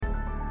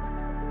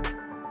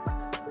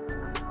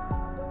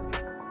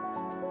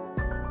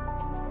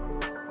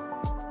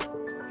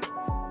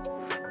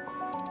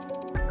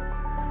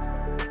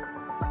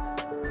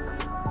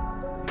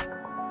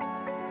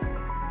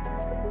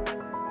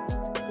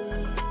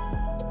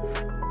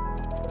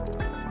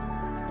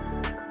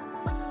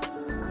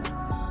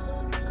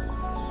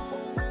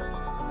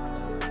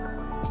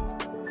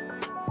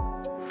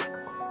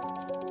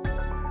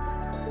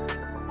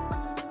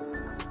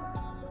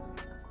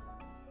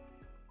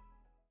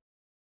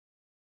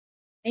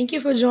Thank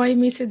you for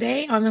joining me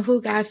today on the Who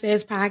God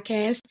Says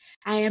podcast.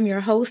 I am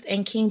your host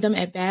and Kingdom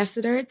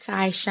Ambassador,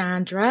 Ty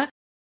Chandra.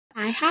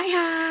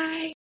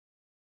 Hi.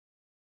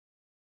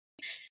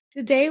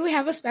 Today we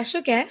have a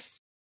special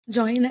guest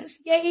joining us.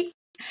 Yay!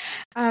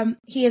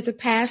 He is a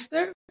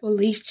pastor,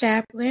 police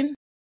chaplain,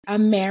 a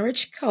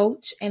marriage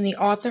coach, and the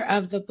author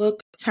of the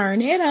book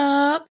Turn It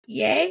Up.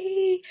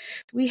 Yay!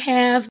 We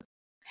have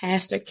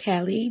Pastor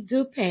Kelly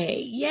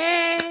Dupee.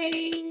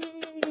 Yay!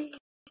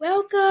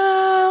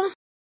 Welcome.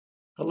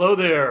 Hello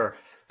there.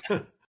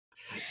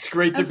 It's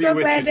great to be with you. I'm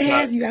so glad to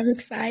have you. I'm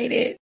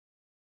excited.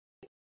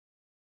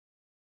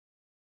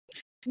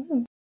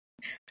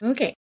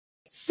 Okay,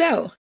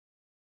 so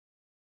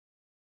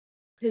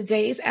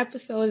today's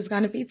episode is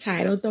going to be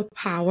titled The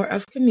Power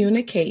of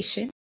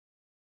Communication.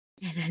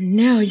 And I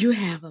know you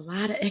have a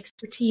lot of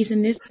expertise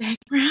in this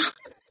background.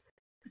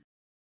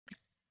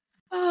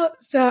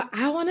 So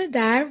I want to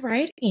dive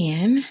right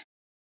in.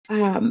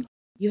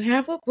 You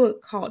have a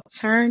book called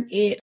Turn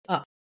It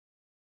Up.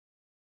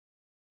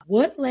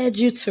 What led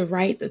you to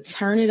write the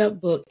Turn It Up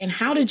book, and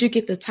how did you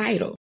get the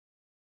title?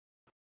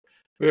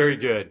 Very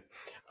good.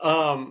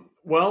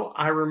 Well,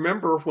 I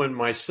remember when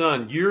my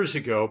son years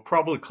ago,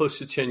 probably close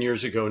to 10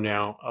 years ago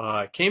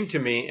now, came to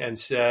me and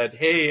said,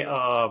 hey,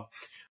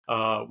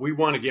 we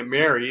want to get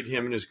married,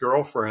 him and his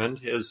girlfriend,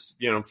 his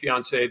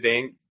fiance,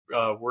 they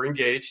were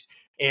engaged.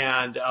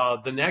 And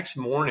the next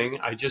morning,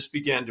 I just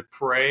began to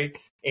pray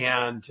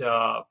and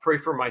pray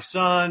for my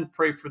son,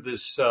 pray for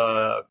this,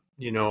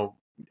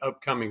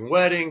 upcoming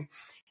wedding.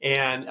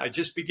 And I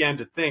just began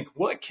to think,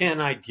 what can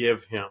I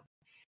give him?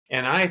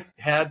 And I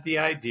had the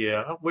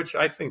idea, which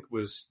I think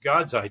was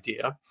God's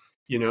idea,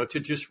 to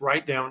just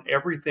write down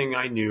everything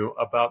I knew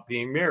about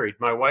being married.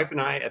 My wife and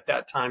I at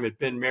that time had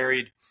been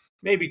married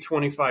maybe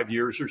 25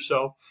 years or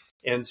so.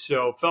 And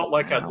so felt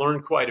like I'd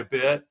learned quite a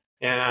bit.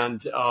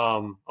 And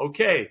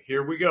okay,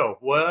 here we go.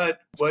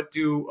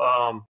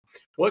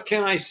 What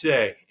can I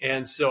say?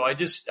 And so I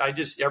just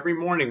every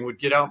morning would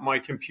get out my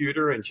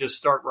computer and just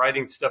start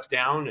writing stuff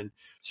down and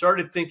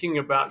started thinking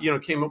about,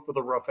 came up with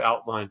a rough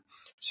outline.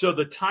 So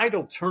the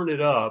title, Turn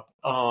It Up,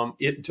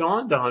 it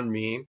dawned on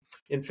me.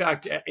 In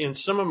fact, in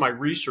some of my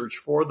research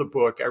for the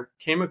book, I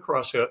came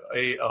across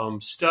a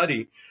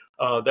study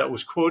that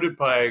was quoted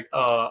by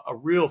a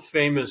real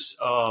famous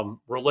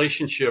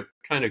relationship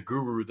kind of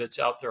guru that's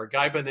out there, a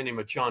guy by the name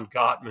of John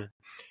Gottman.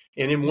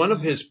 And in one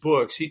of his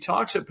books, he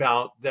talks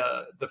about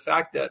the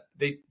fact that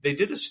they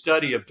did a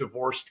study of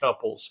divorced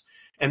couples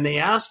and they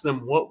asked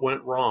them what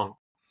went wrong.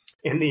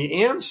 And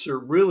the answer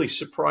really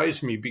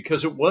surprised me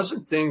because it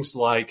wasn't things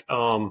like,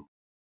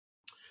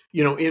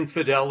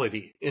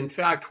 infidelity. In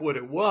fact, what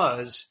it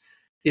was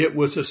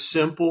a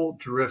simple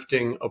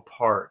drifting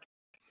apart.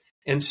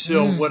 And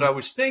so what I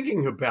was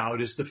thinking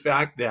about is the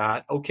fact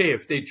that, okay,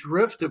 if they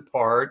drift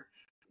apart,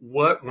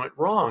 what went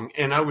wrong?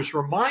 And I was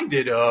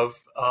reminded of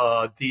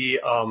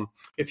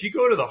if you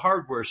go to the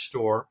hardware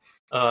store,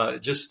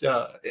 and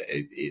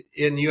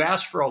you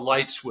ask for a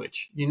light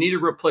switch, you need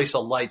to replace a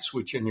light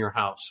switch in your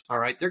house. All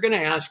right. They're going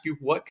to ask you,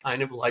 what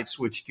kind of light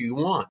switch do you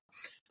want?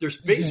 There's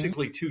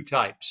basically two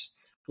types.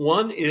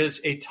 One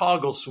is a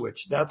toggle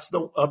switch. That's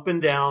the up and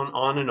down,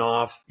 on and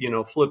off,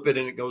 flip it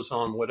and it goes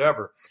on,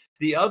 whatever.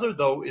 The other,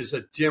 though, is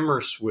a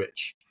dimmer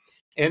switch.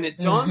 And it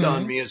dawned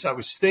on me as I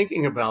was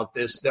thinking about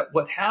this, that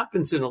what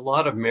happens in a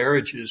lot of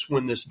marriages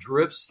when this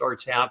drift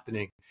starts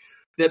happening,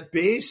 that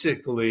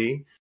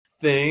basically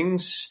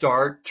things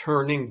start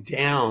turning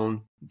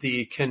down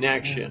the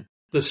connection,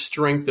 the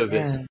strength of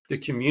it. The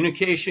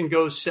communication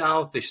goes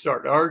south. They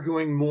start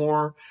arguing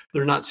more.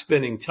 They're not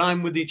spending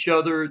time with each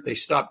other. They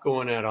stop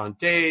going out on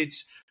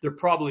dates. They're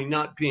probably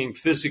not being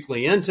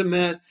physically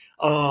intimate,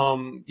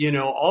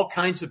 all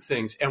kinds of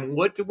things. And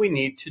what do we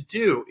need to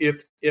do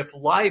if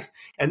life,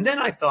 and then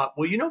I thought,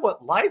 well, you know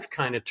what? Life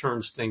kind of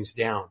turns things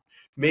down.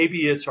 Maybe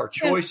it's our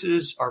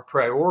choices, our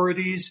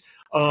priorities.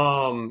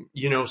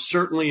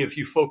 Certainly if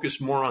you focus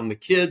more on the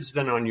kids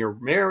than on your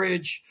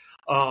marriage,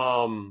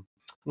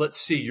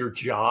 let's see, your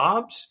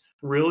jobs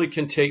really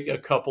can take a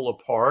couple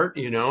apart,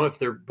 if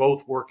they're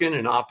both working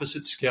in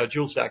opposite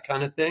schedules, that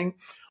kind of thing.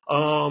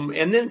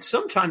 And then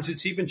sometimes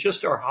it's even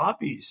just our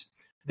hobbies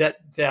that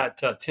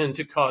tend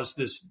to cause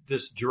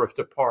this drift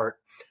apart.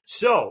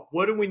 So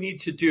what do we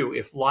need to do?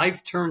 If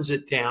life turns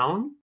it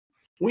down,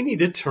 we need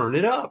to turn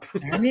it up.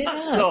 Turn it up.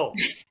 So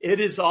it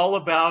is all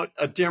about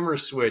a dimmer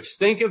switch.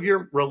 Think of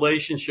your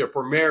relationship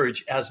or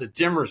marriage as a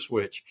dimmer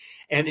switch.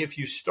 And if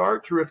you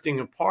start drifting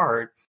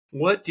apart,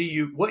 what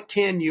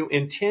can you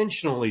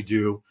intentionally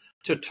do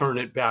to turn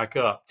it back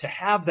up, to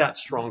have that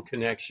strong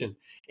connection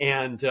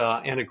and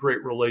a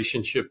great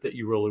relationship that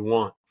you really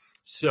want?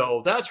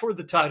 So that's where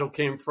the title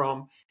came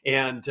from.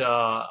 And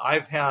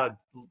I've had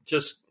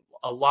just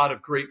a lot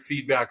of great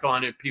feedback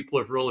on it. People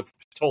have really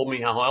told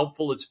me how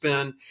helpful it's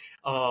been.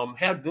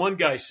 Had one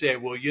guy say,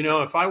 well,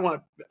 if I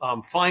want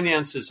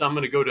finances, I'm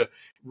going to go to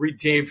read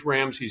Dave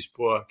Ramsey's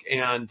book.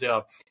 And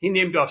he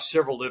named off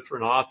several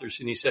different authors.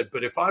 And he said,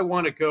 but if I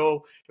want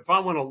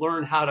to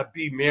learn how to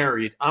be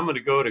married, I'm going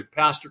to go to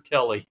Pastor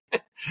Kelly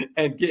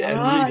and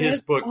read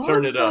his book, awesome.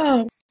 Turn It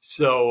Up.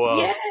 So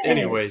Yes.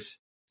 anyways,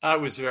 I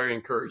was very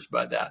encouraged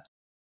by that.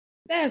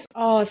 That's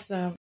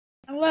awesome.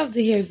 I love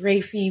to hear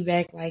great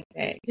feedback like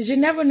that, because you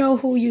never know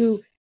who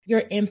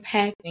you're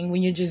impacting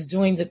when you're just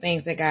doing the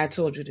things that God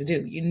told you to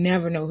do. You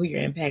never know who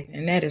you're impacting,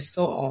 and that is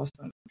so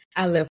awesome.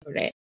 I live for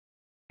that.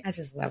 I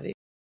just love it.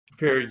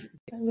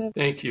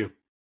 Thank you.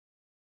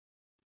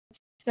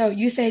 So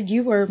you said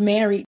you were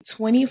married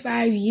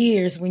 25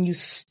 years when you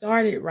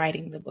started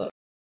writing the book.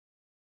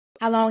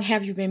 How long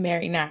have you been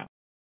married now?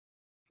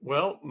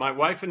 Well, my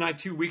wife and I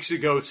 2 weeks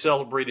ago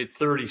celebrated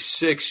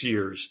 36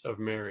 years of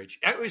marriage.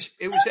 It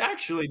was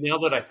actually, now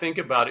that I think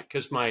about it,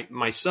 because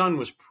my son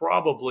was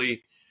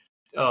probably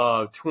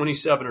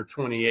 27 or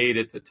 28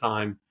 at the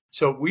time.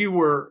 So we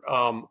were,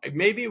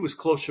 maybe it was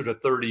closer to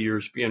 30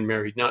 years being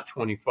married, not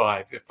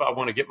 25, if I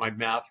want to get my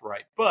math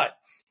right. But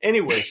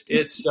anyways,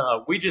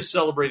 we just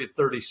celebrated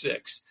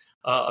 36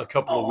 a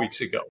couple of weeks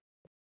ago.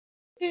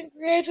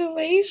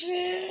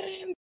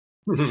 Congratulations.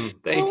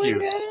 Thank you.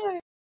 God.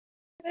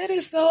 That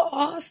is so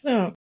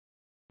awesome.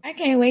 I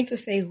can't wait to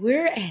say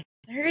we're at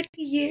 30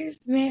 years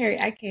married.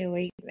 I can't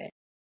wait for that.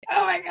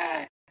 Oh my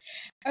God.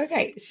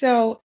 Okay,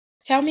 so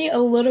tell me a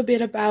little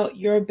bit about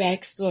your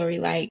backstory,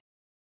 like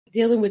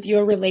dealing with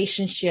your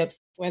relationships,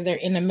 whether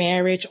in a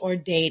marriage or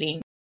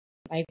dating.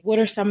 Like, what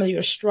are some of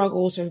your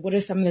struggles, or what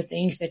are some of the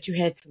things that you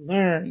had to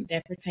learn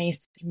that pertains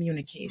to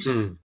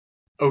communication?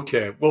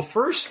 Okay. Well,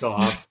 first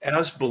off,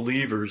 as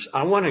believers,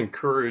 I want to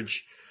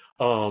encourage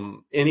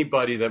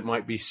anybody that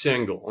might be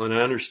single. And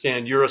I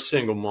understand you're a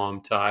single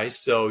mom, Ty.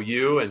 So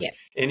you and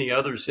any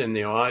others in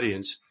the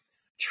audience,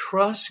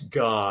 trust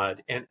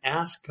God and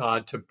ask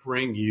God to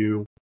bring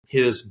you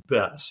his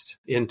best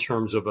in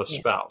terms of a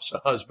spouse, a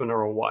husband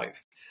or a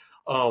wife.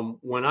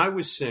 When I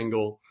was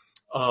single,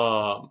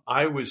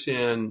 I was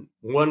in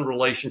one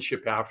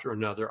relationship after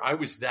another. I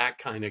was that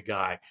kind of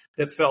guy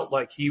that felt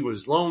like he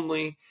was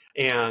lonely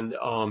and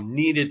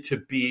needed to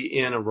be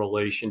in a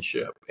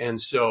relationship.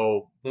 And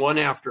so one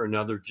after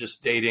another,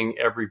 just dating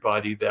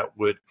everybody that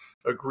would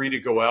agree to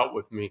go out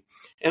with me.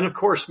 And of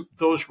course,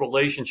 those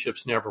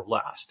relationships never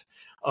last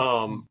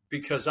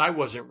because I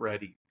wasn't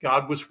ready.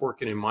 God was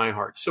working in my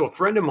heart. So a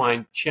friend of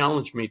mine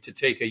challenged me to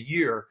take a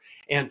year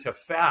and to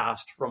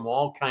fast from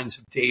all kinds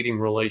of dating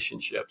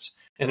relationships.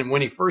 And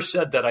when he first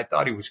said that, I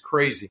thought he was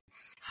crazy.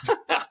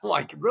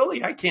 Like,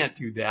 really? I can't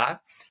do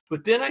that.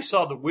 But then I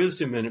saw the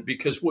wisdom in it,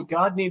 because what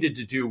God needed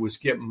to do was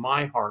get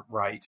my heart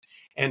right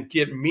and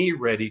get me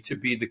ready to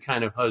be the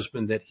kind of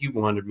husband that he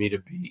wanted me to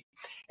be.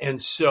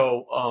 And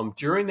so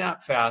during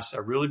that fast, I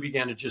really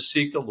began to just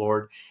seek the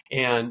Lord.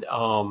 And,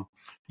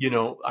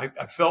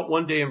 I felt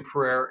one day in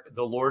prayer,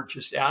 the Lord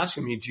just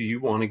asking me, do you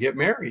want to get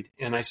married?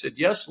 And I said,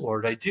 yes,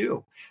 Lord, I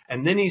do.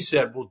 And then he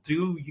said, well,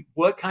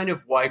 what kind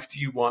of wife do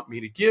you want me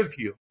to give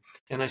you?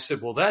 And I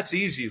said, well, that's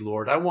easy,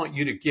 Lord. I want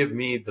you to give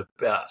me the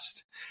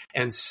best.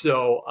 And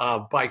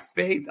so by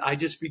faith, I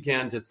just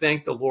began to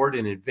thank the Lord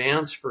in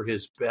advance for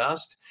his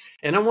best.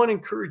 And I want to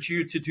encourage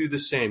you to do the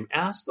same.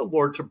 Ask the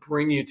Lord to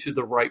bring you to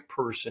the right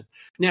person.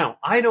 Now,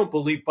 I don't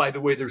believe, by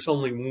the way, there's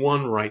only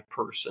one right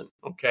person,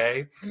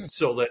 okay?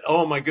 So that,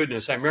 oh my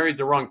goodness, I married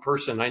the wrong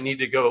person. I need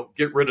to go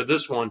get rid of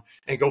this one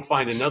and go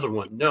find another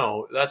one.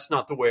 No, that's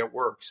not the way it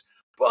works.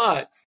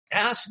 But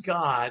ask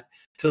God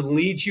to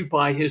lead you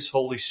by his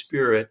Holy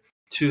Spirit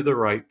to the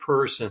right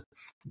person.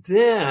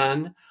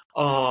 Then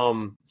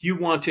you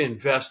want to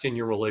invest in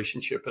your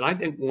relationship. And I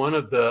think one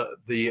of the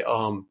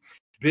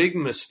big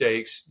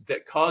mistakes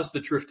that caused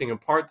the drifting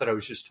apart that I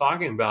was just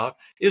talking about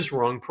is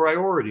wrong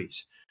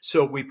priorities.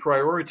 So we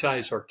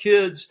prioritize our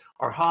kids,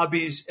 our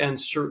hobbies, and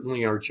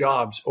certainly our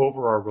jobs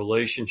over our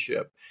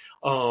relationship.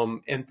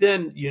 And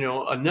then,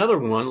 another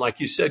one, like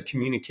you said,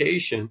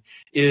 communication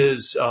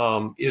is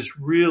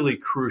really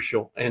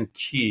crucial and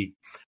key.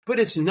 But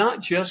it's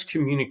not just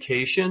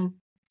communication.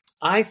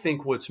 I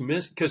think what's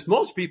missing, because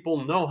most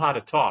people know how to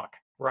talk,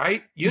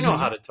 right? You know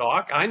how to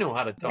talk. I know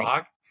how to talk.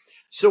 Right.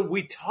 So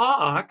we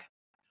talk.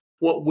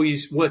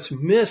 What's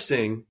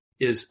missing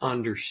is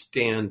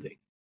understanding.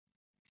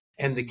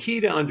 And the key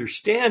to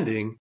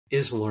understanding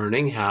is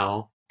learning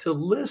how to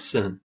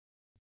listen.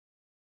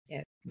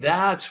 Yeah.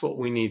 That's what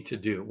we need to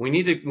do. We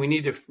need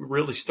to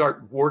really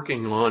start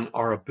working on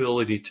our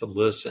ability to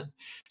listen.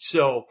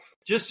 So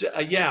just,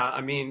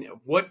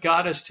 what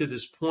got us to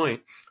this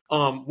point,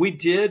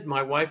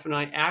 my wife and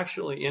I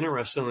actually,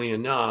 interestingly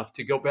enough,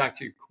 to go back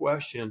to your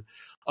question,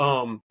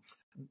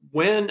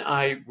 when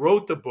I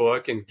wrote the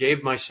book and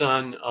gave my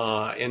son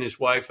and his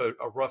wife a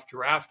rough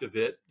draft of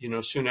it,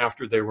 soon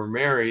after they were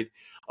married,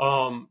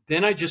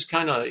 then I just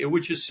it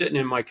was just sitting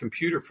in my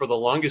computer for the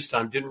longest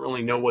time, didn't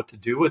really know what to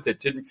do with it,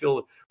 didn't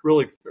feel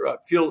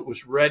it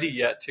was ready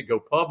yet to go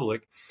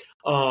public.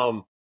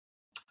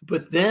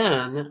 But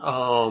then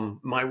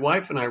my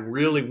wife and I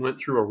really went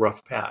through a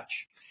rough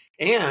patch.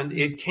 And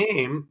it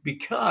came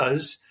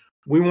because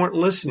we weren't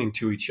listening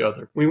to each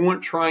other. We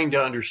weren't trying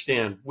to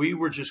understand. We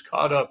were just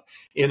caught up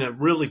in a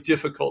really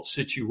difficult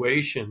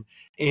situation.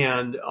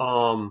 And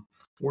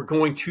we're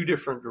going two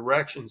different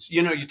directions.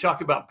 You know, you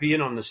talk about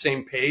being on the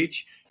same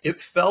page.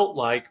 It felt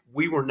like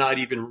we were not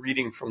even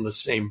reading from the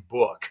same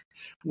book.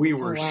 We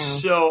were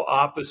so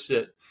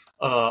opposite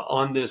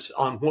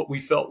on what we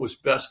felt was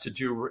best to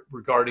do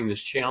regarding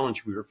this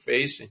challenge we were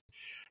facing.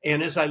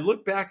 And as I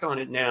look back on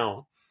it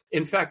now,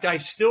 in fact, I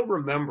still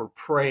remember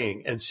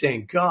praying and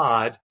saying,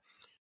 God,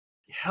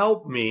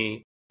 help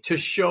me to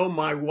show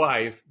my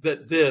wife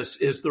that this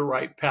is the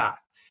right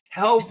path.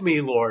 Help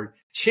me, Lord,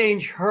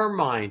 change her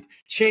mind,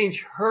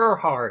 change her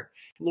heart.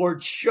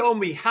 Lord, show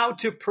me how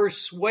to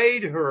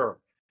persuade her.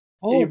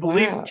 Can you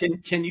believe,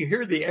 can you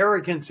hear the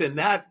arrogance in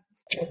that,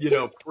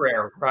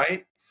 prayer,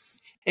 right?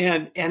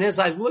 And as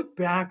I look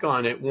back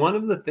on it, one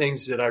of the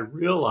things that I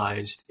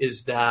realized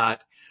is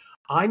that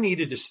I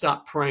needed to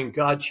stop praying,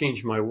 God,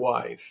 change my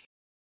wife.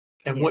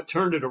 And what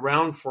turned it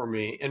around for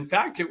me, in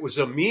fact, it was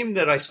a meme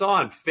that I saw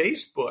on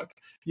Facebook.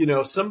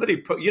 Somebody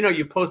put,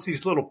 you post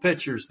these little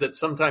pictures that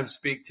sometimes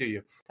speak to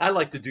you. I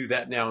like to do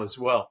that now as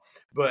well.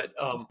 But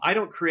I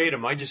don't create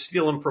them. I just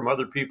steal them from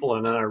other people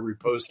and then I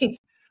repost them.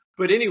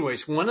 But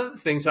anyways, one of the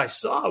things I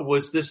saw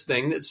was this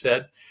thing that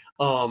said,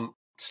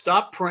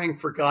 stop praying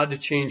for God to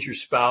change your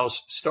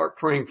spouse. Start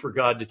praying for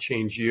God to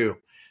change you.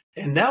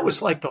 And that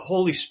was like the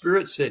Holy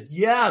Spirit said,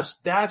 yes,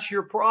 that's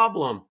your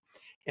problem.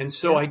 And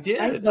so I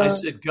did. I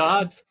said,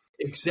 God,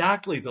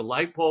 exactly. The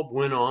light bulb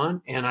went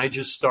on and I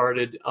just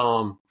started,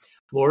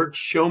 Lord,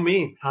 show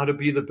me how to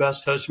be the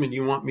best husband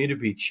you want me to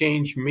be.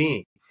 Change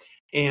me.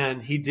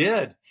 And he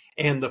did.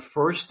 And the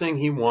first thing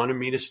he wanted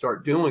me to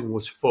start doing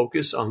was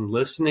focus on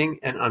listening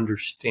and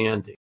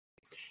understanding.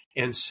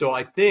 And so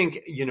I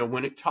think,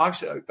 when it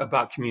talks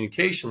about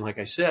communication, like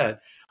I said,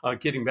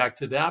 getting back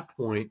to that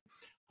point,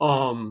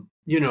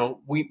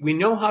 we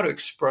know how to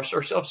express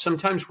ourselves.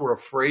 Sometimes we're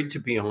afraid to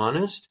be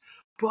honest,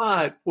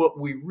 but what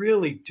we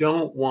really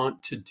don't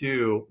want to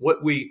do,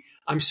 we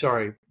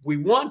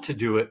want to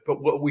do it,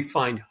 but what we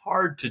find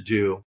hard to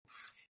do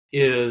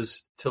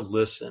is to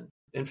listen.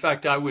 In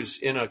fact, I was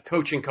in a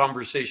coaching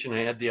conversation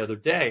I had the other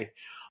day,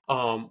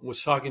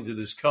 was talking to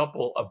this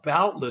couple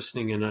about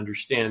listening and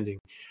understanding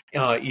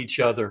each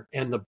other.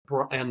 And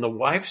the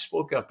wife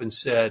spoke up and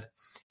said,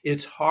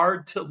 it's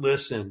hard to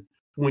listen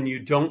when you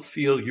don't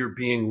feel you're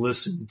being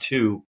listened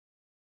to.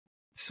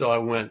 So I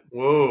went,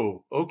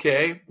 whoa,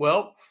 okay,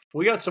 well,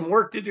 we got some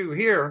work to do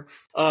here.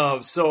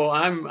 So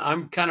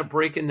I'm kind of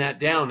breaking that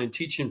down and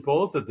teaching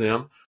both of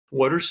them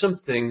what are some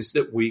things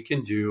that we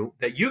can do,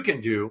 that you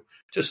can do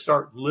to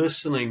start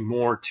listening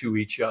more to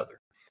each other.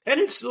 And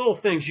it's little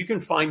things. You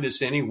can find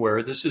this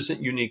anywhere. This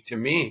isn't unique to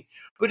me,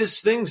 but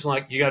it's things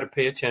like you got to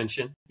pay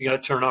attention. You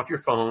got to turn off your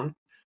phone.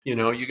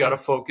 You got to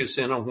focus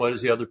in on what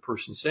is the other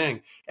person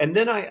saying. And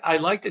then I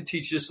like to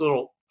teach this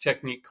little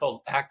technique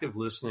called active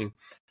listening,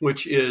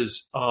 which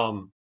is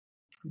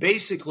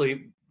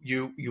basically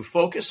you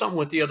focus on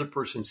what the other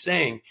person's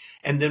saying.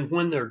 And then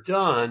when they're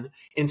done,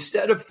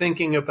 instead of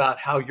thinking about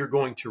how you're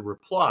going to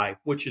reply,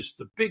 which is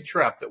the big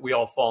trap that we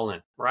all fall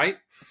in, right?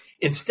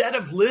 Instead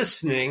of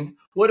listening,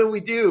 what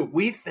do?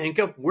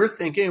 We're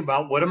thinking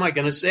about what am I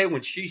going to say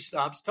when she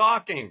stops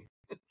talking?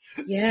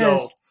 Yes.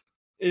 So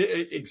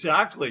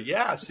exactly.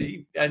 Yeah.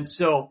 See, and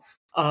so,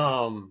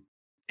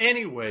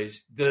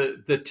 anyways,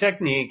 the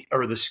technique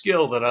or the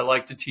skill that I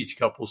like to teach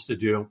couples to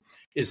do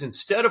is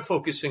instead of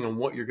focusing on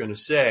what you're going to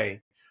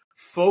say,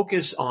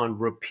 focus on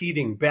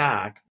repeating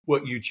back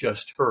what you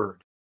just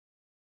heard.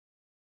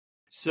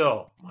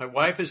 So my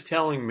wife is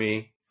telling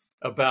me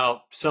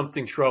about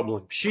something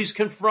troubling. She's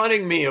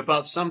confronting me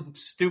about some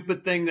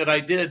stupid thing that I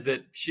did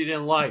that she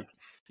didn't like,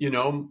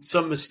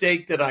 some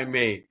mistake that I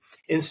made.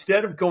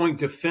 Instead of going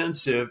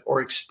defensive or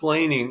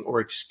explaining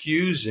or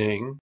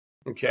excusing,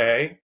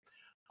 okay,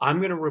 I'm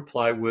going to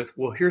reply with,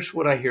 well, here's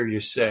what I hear you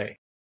say,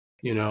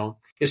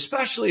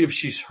 especially if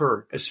she's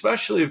hurt,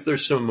 especially if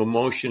there's some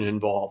emotion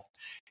involved,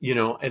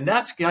 and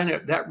that's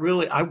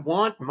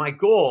my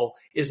goal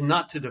is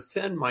not to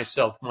defend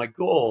myself. My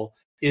goal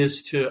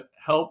is to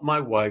help my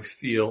wife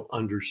feel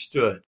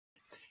understood.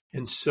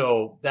 And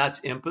so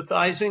that's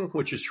empathizing,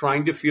 which is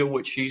trying to feel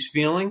what she's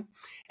feeling.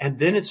 And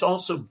then it's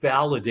also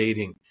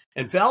validating.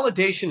 And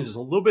validation is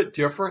a little bit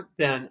different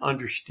than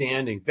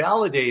understanding.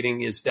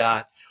 Validating is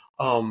that,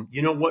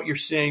 what you're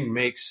saying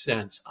makes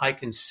sense. I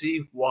can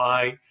see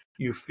why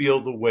you feel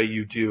the way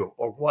you do,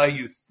 or why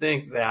you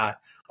think that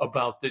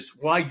about this,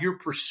 why your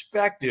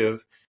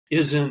perspective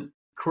isn't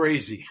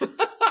crazy.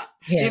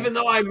 Yeah. Even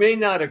though I may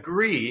not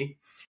agree,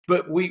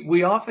 but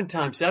we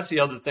oftentimes, that's the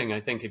other thing I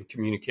think in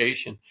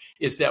communication,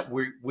 is that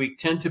we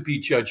tend to be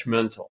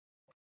judgmental.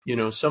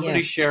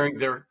 Somebody's sharing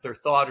their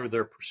thought or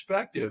their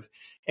perspective,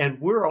 and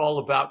we're all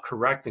about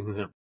correcting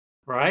them,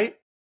 right?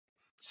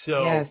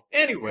 So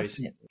anyways,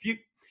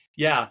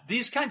 Yeah,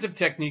 these kinds of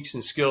techniques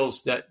and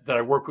skills that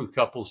I work with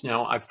couples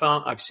now,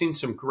 I've seen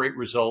some great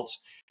results,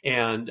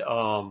 and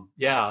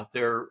yeah,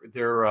 they're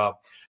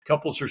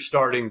couples are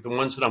starting. The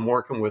ones that I'm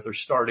working with are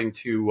starting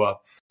to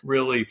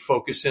really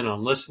focus in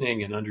on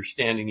listening and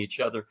understanding each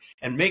other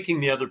and making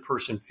the other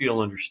person feel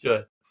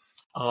understood.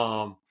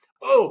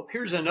 Oh,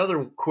 here's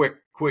another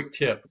quick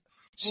tip.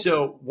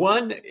 So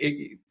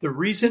the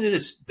reason it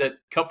is that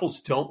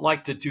couples don't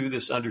like to do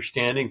this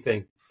understanding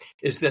thing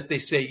is that they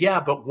say, yeah,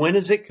 but when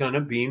is it going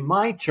to be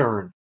my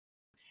turn?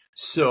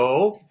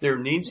 So there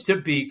needs to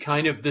be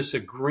kind of this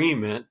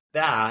agreement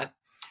that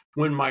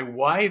when my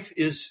wife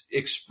is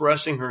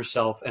expressing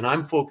herself and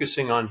I'm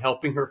focusing on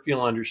helping her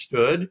feel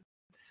understood,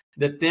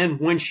 that then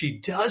when she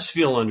does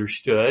feel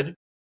understood,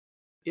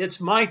 it's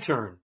my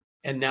turn.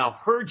 And now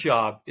her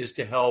job is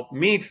to help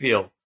me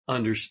feel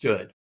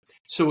understood.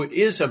 So it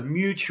is a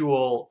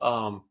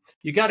mutual,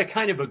 you got to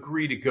kind of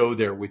agree to go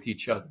there with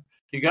each other.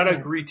 You got to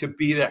agree to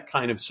be that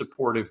kind of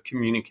supportive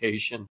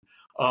communication,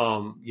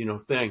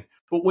 thing.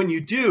 But when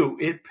you do,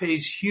 it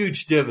pays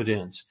huge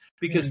dividends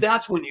because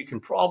that's when you can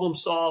problem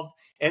solve.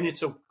 And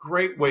it's a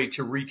great way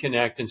to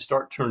reconnect and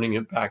start turning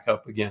it back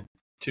up again.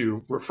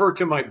 To refer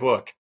to my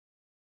book.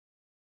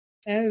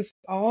 That is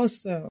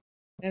awesome.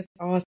 That's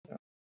awesome.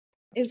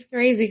 It's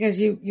crazy because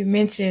you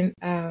mentioned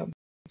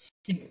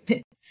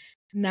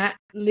not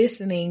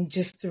listening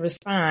just to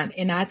respond.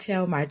 And I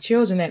tell my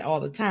children that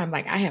all the time.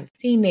 Like I have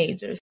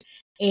teenagers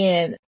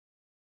and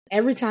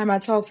every time I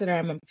talk to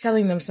them, I'm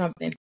telling them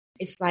something.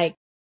 It's like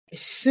as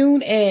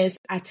soon as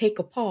I take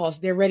a pause,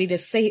 they're ready to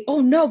say,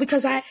 oh no,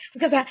 because I,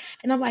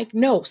 and I'm like,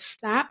 no,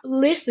 stop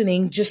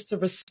listening just to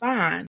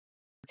respond.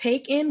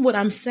 Take in what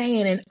I'm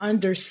saying and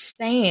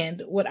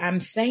understand what I'm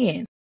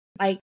saying.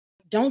 Like,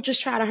 don't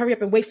just try to hurry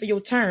up and wait for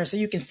your turn so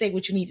you can say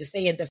what you need to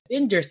say and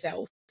defend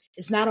yourself.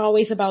 It's not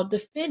always about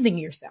defending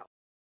yourself.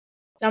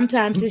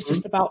 Sometimes it's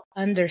just about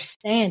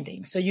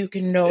understanding so you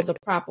can know the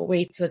proper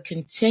way to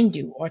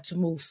continue or to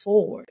move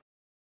forward.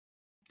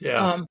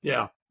 Yeah.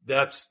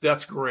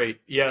 That's great.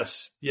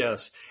 Yes.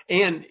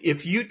 And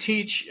if you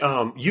teach,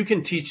 you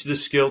can teach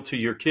this skill to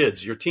your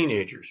kids, your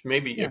teenagers.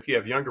 Maybe if you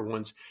have younger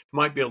ones, it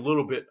might be a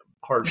little bit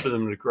hard for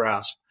them to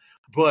grasp.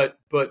 But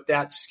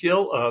that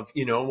skill of,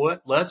 you know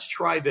what, let's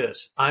try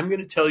this. I'm going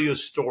to tell you a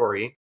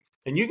story,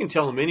 and you can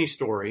tell them any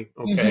story,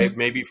 okay,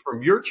 maybe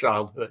from your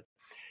childhood.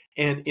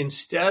 And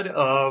instead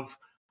of,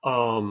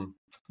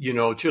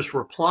 just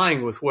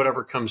replying with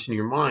whatever comes in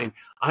your mind,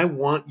 I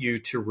want you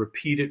to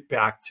repeat it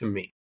back to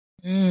me.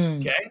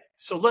 Okay,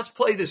 so let's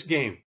play this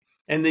game.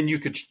 And then you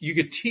could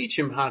teach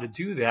him how to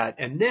do that.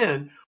 And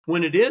then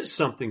when it is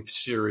something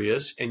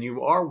serious and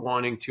you are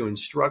wanting to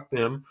instruct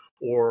them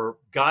or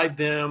guide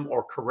them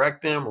or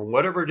correct them or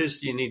whatever it is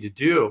that you need to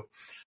do,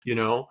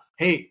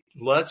 hey,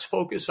 let's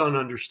focus on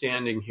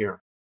understanding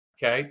here.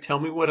 Okay, tell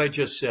me what I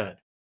just said.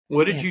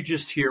 What did you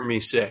just hear me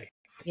say?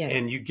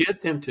 And you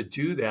get them to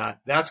do that.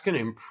 That's going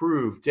to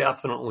improve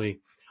definitely.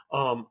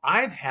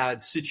 I've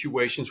had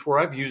situations where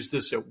I've used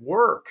this at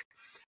work.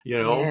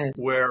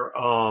 Where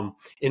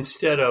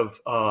instead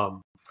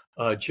of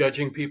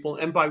judging people,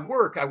 and by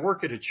work, I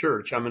work at a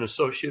church. I'm an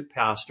associate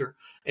pastor,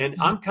 and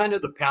I'm kind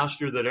of the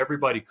pastor that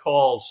everybody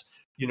calls,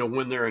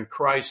 when they're in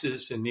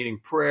crisis and needing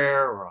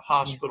prayer or a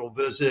hospital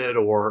visit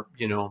or,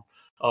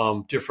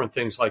 different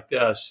things like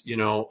this.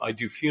 I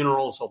do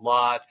funerals a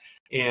lot.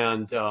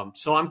 And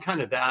so I'm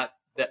kind of that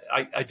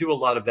I do a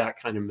lot of that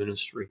kind of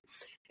ministry.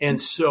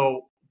 And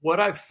so what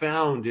I've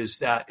found is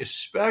that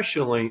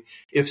especially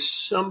if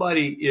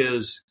somebody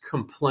is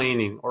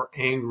complaining or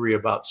angry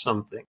about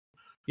something,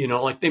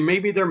 like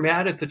maybe they're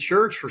mad at the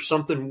church for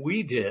something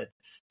we did,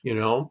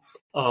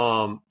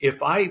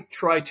 if I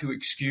try to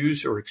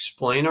excuse or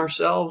explain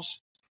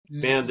ourselves,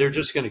 man, they're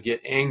just going to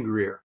get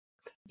angrier.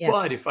 Yeah.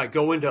 But if I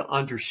go into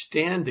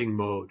understanding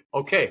mode,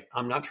 okay,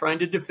 I'm not trying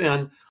to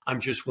defend. I'm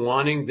just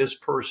wanting this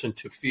person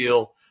to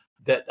feel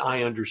that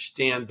I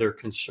understand their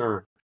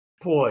concern.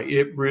 Boy,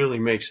 it really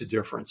makes a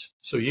difference.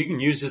 So you can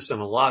use this in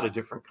a lot of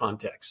different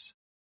contexts.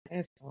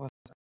 That's awesome.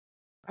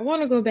 I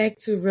want to go back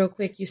to real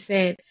quick. You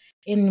said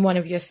in one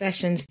of your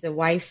sessions, the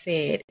wife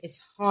said it's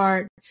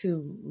hard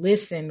to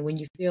listen when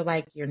you feel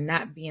like you're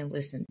not being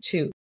listened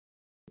to.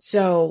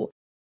 So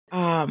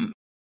I'm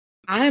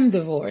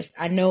divorced.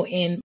 I know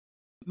in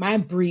my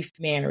brief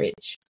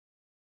marriage,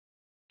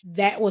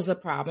 that was a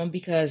problem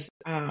because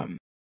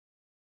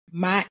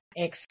my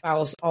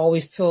ex-spouse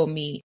always told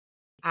me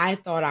I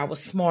thought I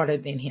was smarter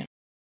than him.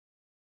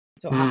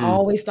 So I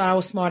always thought I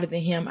was smarter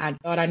than him. I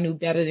thought I knew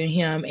better than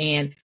him.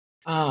 And,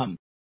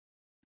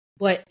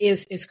 but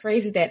it's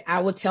crazy that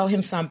I would tell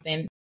him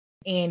something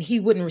and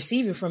he wouldn't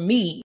receive it from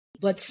me,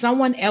 but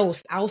someone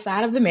else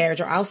outside of the marriage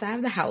or outside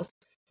of the house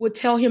would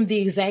tell him the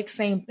exact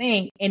same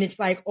thing. And it's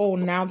like, oh,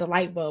 now the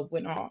light bulb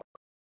went off.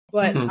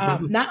 But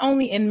not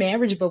only in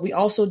marriage, but we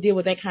also deal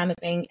with that kind of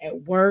thing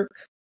at work,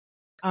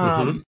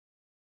 and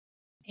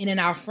in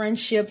our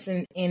friendships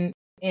and in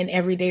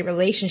everyday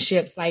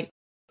relationships. Like,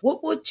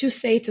 what would you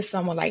say to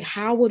someone? Like,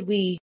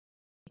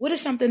 what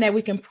is something that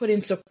we can put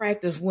into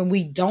practice when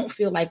we don't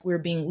feel like we're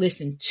being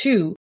listened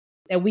to,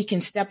 that we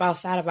can step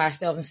outside of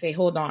ourselves and say,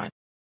 hold on,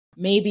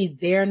 maybe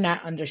they're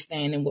not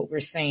understanding what we're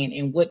saying,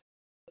 and what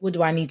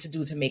do I need to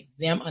do to make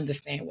them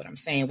understand what I'm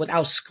saying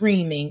without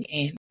screaming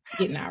and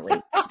getting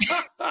irate?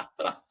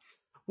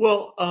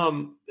 Well,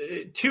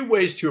 two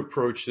ways to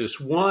approach this.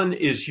 One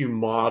is you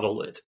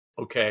model it.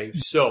 Okay.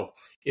 So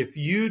if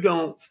you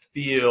don't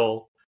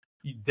feel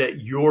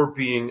that you're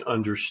being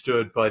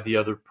understood by the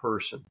other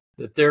person,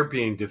 that they're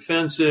being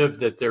defensive,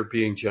 that they're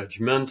being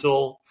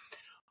judgmental,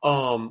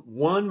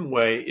 one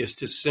way is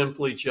to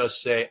simply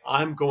just say,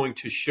 I'm going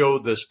to show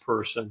this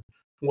person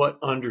what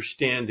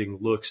understanding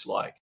looks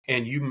like.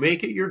 And you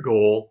make it your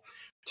goal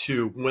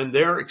to, when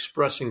they're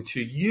expressing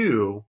to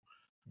you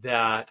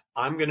that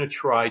I'm going to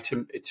try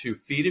to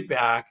feed it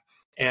back.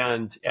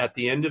 And at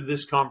the end of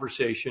this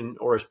conversation,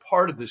 or as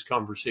part of this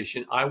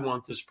conversation, I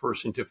want this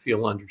person to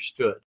feel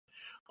understood.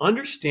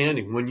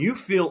 Understanding, when you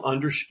feel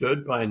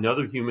understood by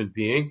another human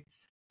being,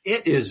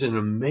 it is an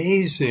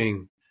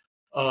amazing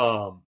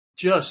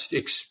just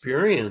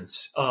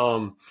experience.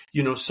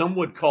 Some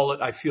would call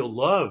it, I feel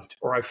loved,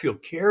 or I feel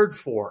cared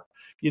for.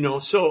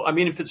 So, I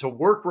mean, if it's a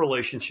work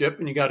relationship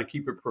and you got to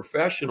keep it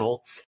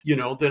professional,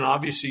 then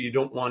obviously you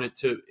don't want it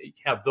to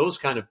have those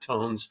kind of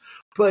tones.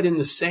 But in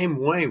the same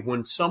way,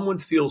 when someone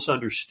feels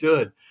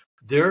understood,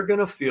 they're going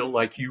to feel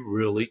like you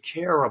really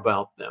care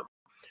about them.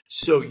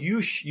 So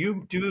you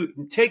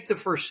do take the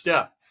first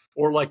step,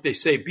 or like they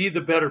say, be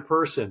the better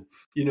person,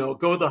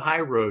 go the high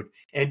road,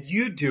 and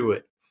you do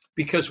it.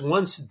 Because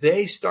once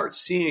they start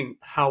seeing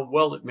how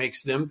well it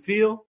makes them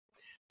feel,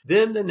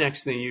 then the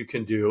next thing you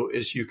can do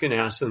is you can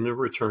ask them to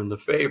return the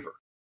favor,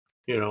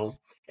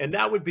 and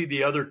that would be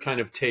the other kind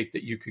of take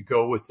that you could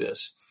go with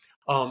this.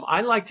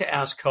 I like to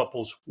ask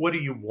couples, what do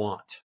you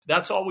want?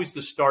 That's always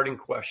the starting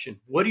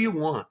question. What do you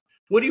want?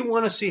 What do you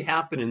want to see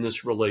happen in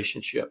this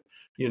relationship?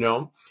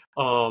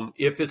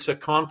 If it's a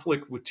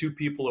conflict with two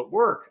people at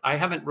work, I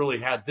haven't really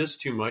had this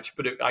too much,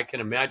 but I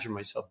can imagine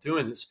myself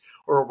doing this,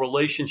 or a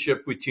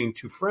relationship between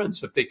two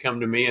friends. If they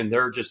come to me and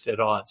they're just at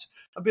odds,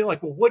 I'll be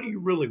like, well, what do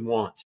you really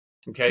want?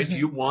 Okay. Mm-hmm. Do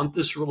you want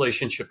this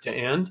relationship to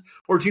end,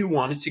 or do you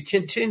want it to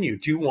continue?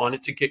 Do you want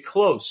it to get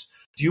close?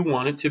 Do you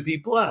want it to be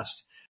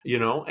blessed?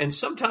 And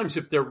sometimes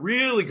if they're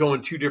really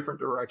going two different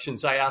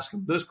directions, I ask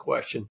them this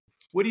question: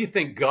 what do you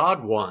think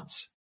God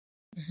wants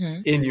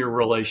in your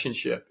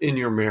relationship, in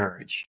your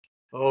marriage?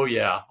 Oh,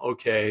 yeah.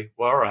 Okay.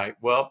 Well, all right.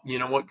 Well, you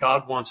know what?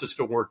 God wants us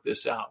to work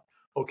this out.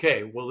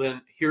 Okay. Well,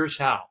 then here's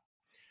how.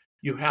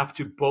 You have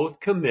to both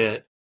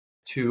commit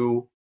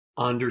to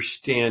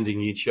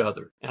understanding each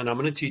other. And I'm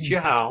going to teach you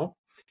how.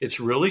 It's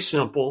really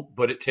simple,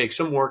 but it takes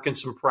some work and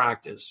some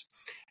practice.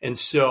 And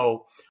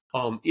so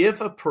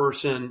if a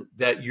person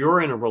that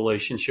you're in a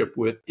relationship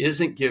with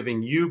isn't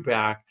giving you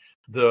back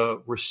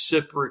the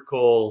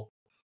reciprocal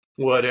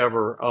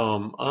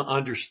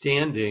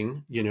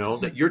understanding,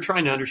 that you're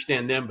trying to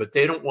understand them, but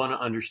they don't want to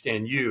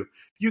understand you,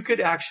 you could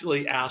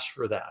actually ask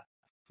for that.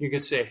 You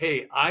could say,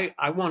 hey,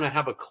 I want to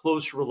have a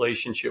close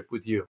relationship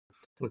with you.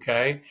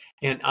 Okay.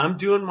 And I'm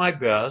doing my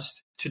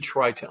best to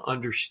try to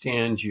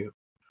understand you.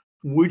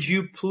 Would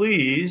you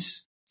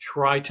please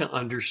try to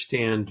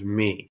understand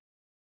me?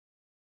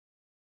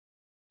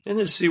 And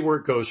then see where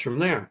it goes from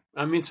there.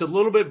 I mean, it's a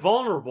little bit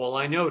vulnerable,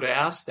 I know, to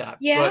ask that.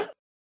 Yeah.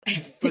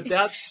 But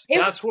that's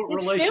what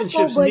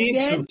relationships simple, need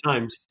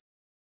sometimes.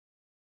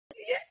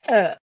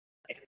 Yeah.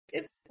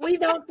 We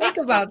don't think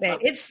about that.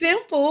 It's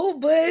simple,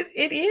 but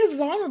it is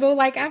vulnerable.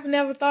 Like, I've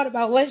never thought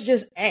about, let's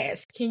just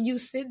ask, can you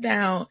sit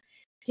down?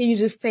 Can you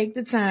just take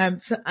the time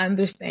to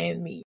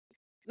understand me?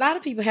 A lot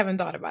of people haven't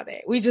thought about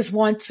that. We just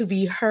want to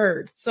be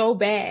heard so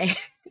bad.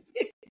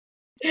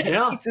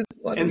 Yeah.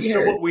 And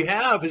so what we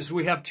have is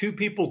we have two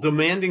people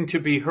demanding to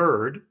be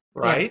heard,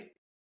 right? Yeah.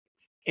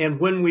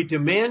 And when we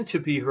demand to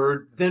be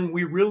heard, then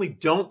we really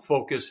don't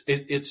focus.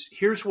 It's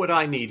here's what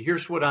I need.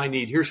 Here's what I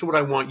need. Here's what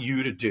I want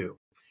you to do.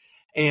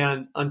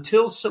 And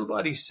until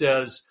somebody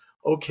says,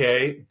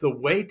 okay, the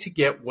way to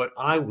get what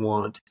I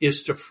want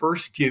is to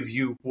first give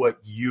you what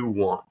you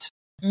want.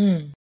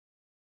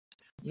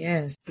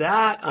 Yes.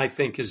 That, I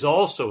think, is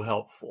also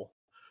helpful.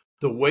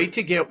 The way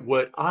to get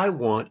what I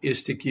want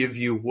is to give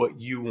you what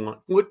you want.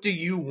 What do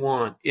you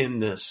want in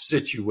this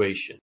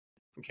situation?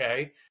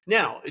 Okay.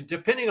 Now,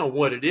 depending on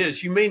what it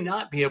is, you may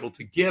not be able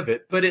to give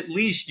it, but at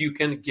least you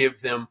can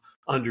give them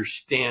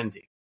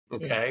understanding.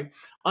 Okay. Yeah.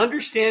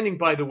 Understanding,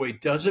 by the way,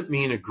 doesn't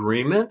mean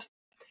agreement,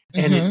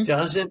 and it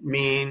doesn't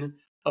mean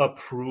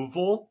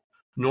approval,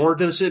 nor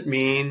does it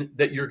mean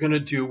that you're going to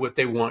do what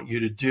they want you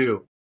to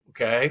do.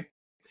 Okay.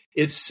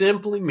 It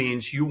simply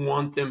means you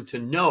want them to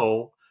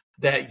know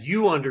that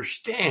you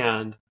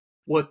understand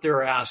what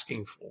they're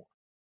asking for.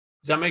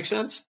 Does that make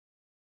sense?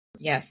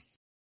 Yes.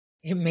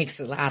 It makes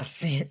a lot of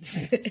sense.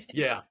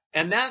 Yeah.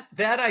 And that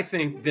I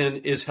think then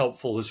is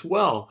helpful as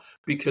well,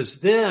 because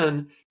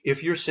then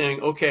if you're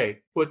saying, okay,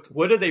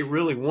 what do they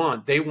really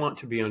want? They want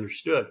to be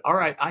understood. All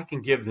right, I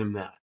can give them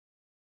that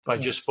by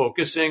just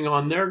focusing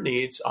on their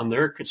needs, on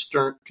their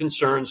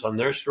concerns, on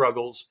their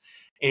struggles.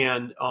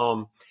 And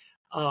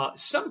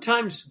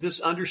sometimes this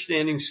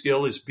understanding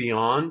skill is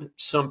beyond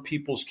some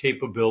people's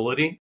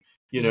capability.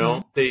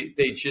 The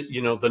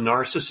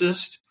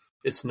narcissist,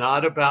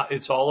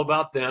 it's all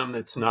about them.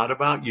 It's not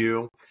about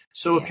you.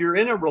 So if you're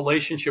in a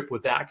relationship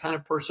with that kind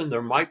of person,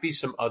 there might be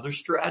some other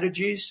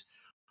strategies,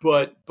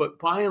 but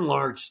by and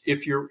large,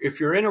 if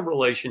you're in a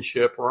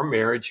relationship or a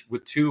marriage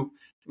with two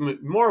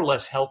more or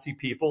less healthy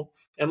people,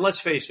 and let's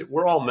face it,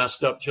 we're all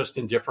messed up just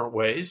in different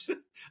ways.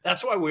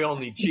 That's why we all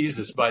need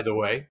Jesus, by the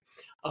way.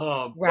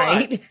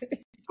 Right.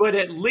 But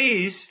at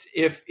least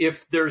if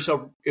there's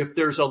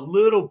a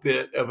little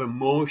bit of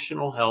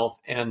emotional health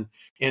and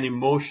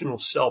emotional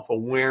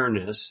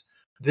self-awareness,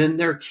 then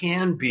there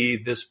can be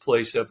this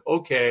place of,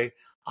 okay,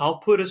 I'll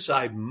put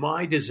aside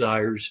my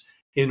desires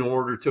in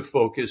order to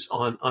focus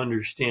on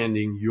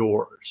understanding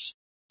yours.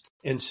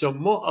 And so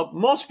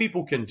most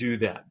people can do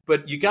that,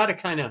 but you got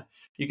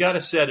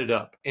to set it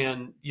up.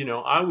 And,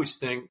 I always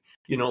think,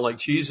 like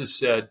Jesus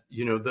said,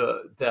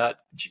 that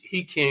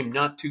he came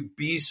not to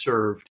be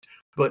served,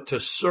 but to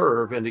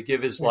serve and to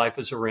give his life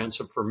as a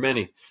ransom for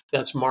many.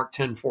 That's Mark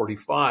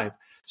 10:45.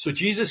 So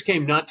Jesus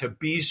came not to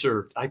be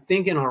served. I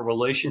think in our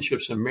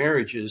relationships and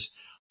marriages,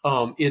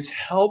 it's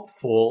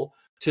helpful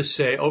to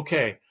say,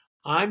 okay,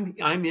 I'm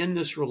in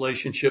this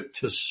relationship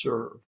to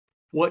serve.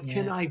 What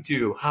can I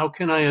do? How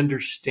can I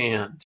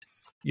understand?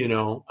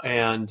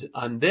 And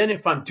then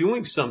if I'm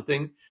doing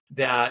something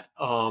that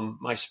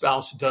my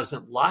spouse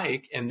doesn't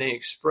like and they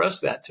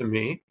express that to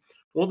me,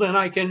 well, then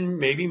I can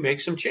maybe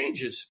make some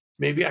changes.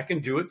 Maybe I can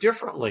do it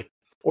differently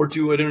or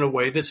do it in a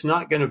way that's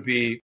not going to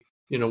be,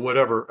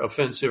 whatever,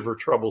 offensive or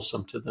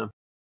troublesome to them.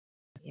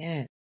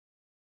 Yeah,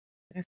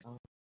 that's all.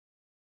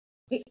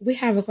 We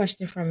have a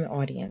question from the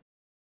audience.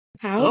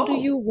 How do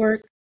you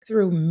work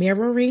through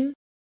mirroring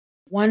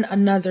one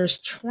another's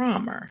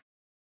trauma?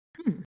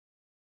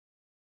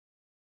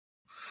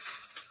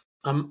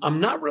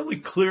 I'm not really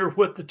clear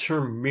what the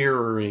term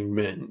mirroring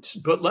means,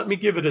 but let me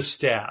give it a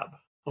stab.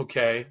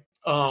 Okay.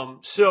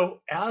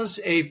 So as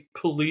a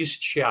police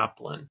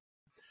chaplain,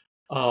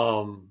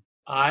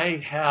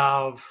 I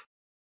have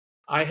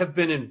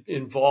been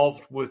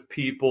involved with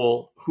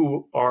people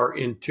who are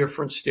in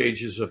different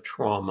stages of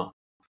trauma.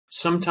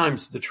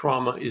 Sometimes the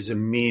trauma is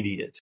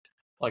immediate.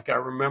 Like I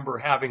remember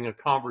having a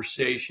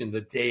conversation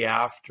the day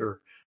after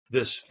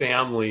this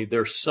family,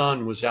 their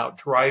son was out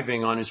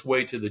driving on his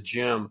way to the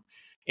gym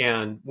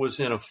and was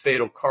in a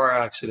fatal car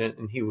accident,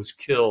 and he was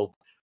killed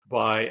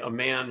by a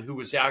man who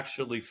was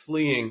actually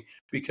fleeing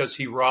because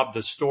he robbed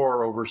a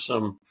store over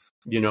some,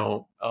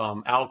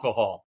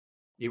 alcohol.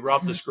 He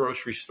robbed this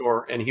grocery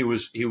store and he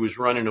was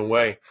running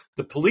away.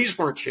 The police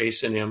weren't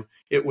chasing him.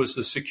 It was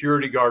the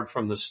security guard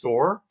from the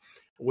store,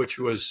 which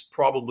was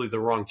probably the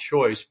wrong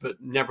choice,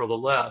 but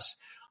nevertheless,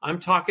 I'm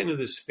talking to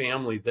this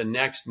family the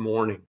next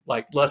morning,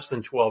 like less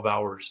than 12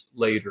 hours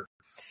later.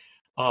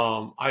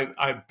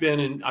 I've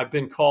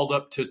been called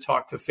up to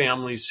talk to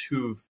families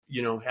who've,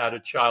 had a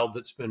child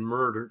that's been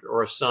murdered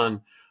or a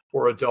son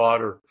or a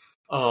daughter,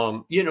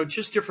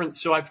 just different.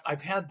 So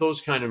I've had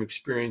those kind of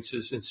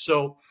experiences. And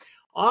so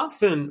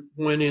often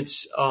when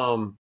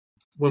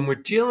when we're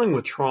dealing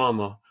with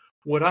trauma,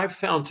 what I've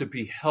found to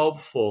be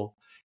helpful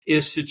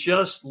is to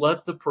just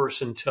let the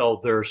person tell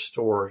their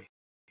story,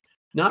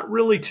 not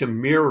really to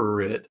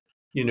mirror it,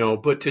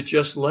 but to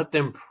just let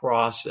them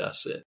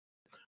process it.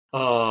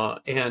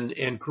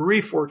 And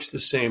grief works the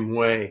same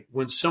way.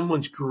 When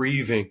someone's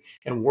grieving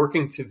and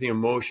working through the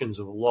emotions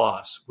of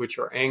loss, which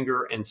are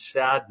anger and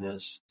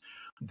sadness,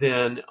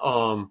 then,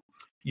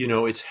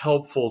 it's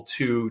helpful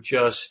to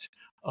just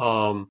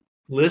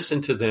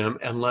listen to them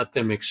and let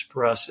them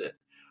express it.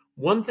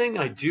 One thing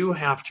I do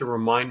have to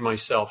remind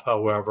myself,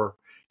 however,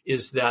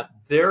 is that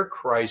their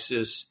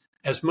crisis,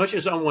 as much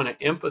as I want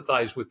to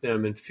empathize with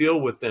them and feel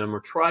with them or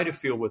try to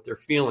feel what they're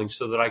feeling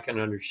so that I can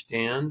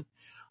understand,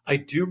 I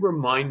do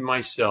remind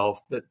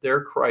myself that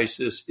their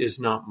crisis is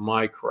not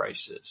my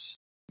crisis.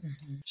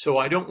 Mm-hmm. So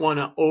I don't want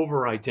to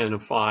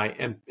over-identify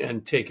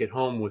and take it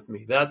home with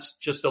me. That's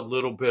just a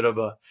little bit of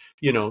a,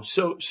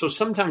 so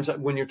sometimes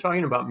when you're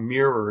talking about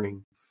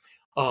mirroring,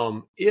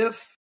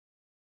 if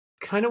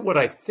kind of what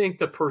I think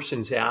the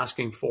person's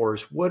asking for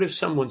is, what if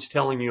someone's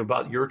telling you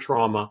about your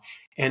trauma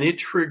and it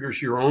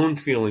triggers your own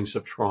feelings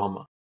of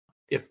trauma?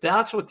 If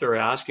that's what they're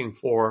asking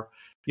for,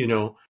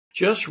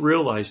 just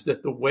realize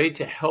that the way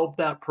to help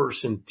that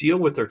person deal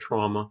with their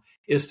trauma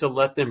is to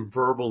let them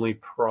verbally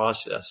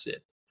process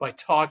it by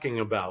talking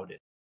about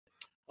it.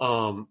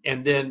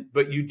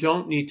 But you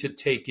don't need to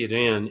take it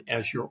in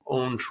as your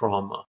own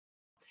trauma.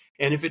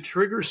 And if it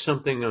triggers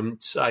something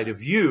inside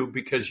of you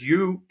because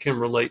you can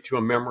relate to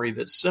a memory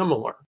that's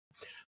similar,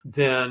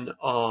 then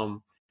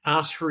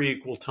ask for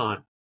equal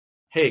time.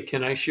 Hey,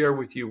 can I share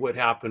with you what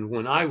happened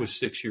when I was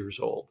 6 years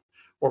old?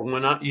 Or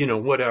when I,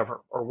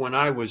 whatever, or when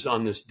I was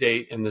on this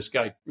date and this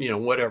guy,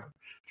 whatever,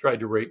 tried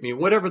to rape me,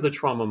 whatever the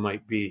trauma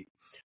might be.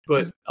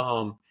 But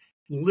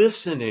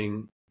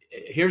listening,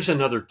 here's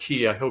another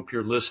key I hope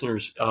your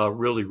listeners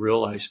really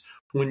realize.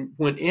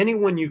 When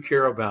anyone you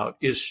care about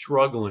is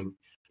struggling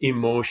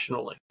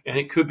emotionally, and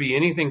it could be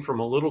anything from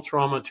a little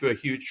trauma to a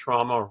huge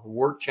trauma or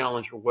work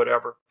challenge or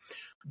whatever,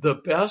 the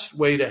best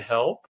way to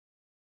help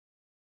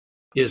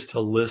is to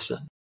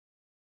listen.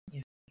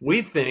 Yeah.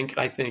 We think,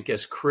 I think,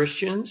 as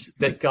Christians,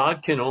 that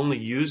God can only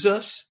use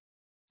us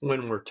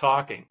when we're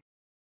talking,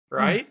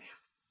 right?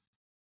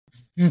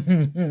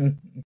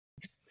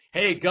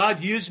 Hey,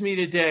 God used me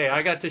today.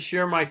 I got to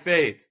share my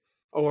faith.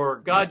 Or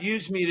God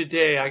used me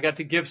today. I got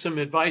to give some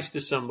advice to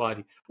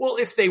somebody. Well,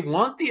 if they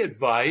want the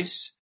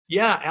advice,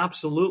 yeah,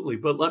 absolutely.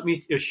 But let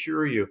me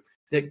assure you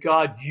that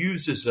God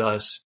uses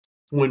us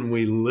when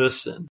we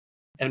listen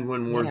and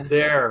when we're Yeah.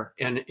 there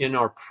and in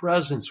our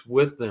presence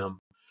with them.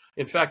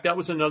 In fact, that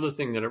was another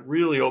thing that it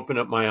really opened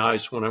up my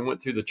eyes when I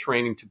went through the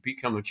training to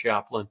become a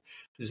chaplain,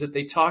 is that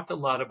they talked a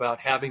lot about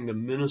having the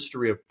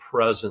ministry of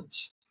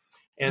presence.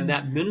 And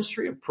that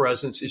ministry of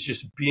presence is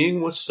just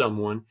being with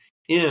someone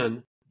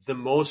in the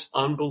most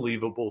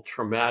unbelievable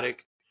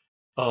traumatic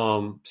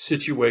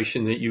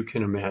situation that you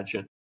can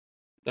imagine.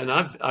 And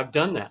I've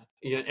done that,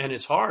 and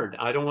it's hard.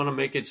 I don't want to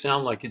make it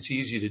sound like it's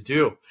easy to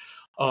do.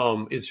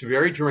 It's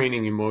very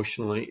draining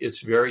emotionally.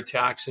 It's very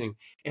taxing,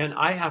 and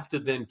I have to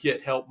then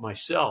get help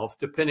myself,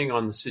 depending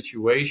on the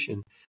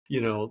situation.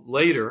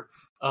 Later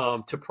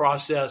to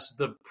process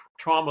the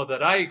trauma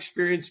that I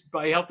experienced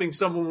by helping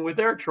someone with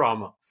their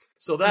trauma.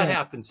 So that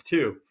happens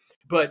too.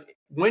 But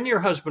when you're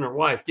husband or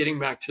wife, getting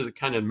back to the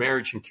kind of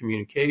marriage and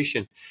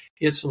communication,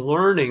 it's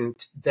learning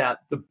that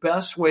the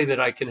best way that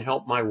I can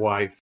help my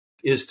wife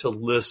is to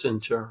listen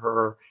to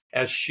her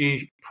as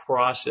she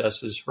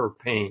processes her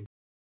pain.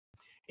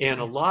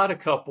 And a lot of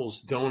couples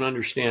don't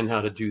understand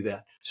how to do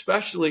that.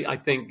 Especially, I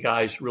think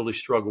guys really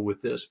struggle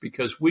with this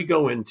because we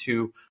go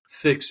into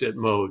fix it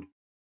mode.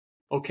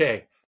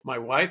 Okay, my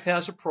wife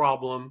has a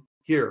problem.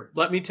 Here,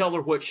 let me tell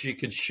her what she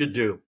should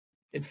do.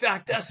 In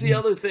fact, that's the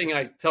other thing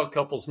I tell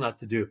couples not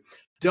to do.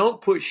 Don't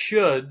put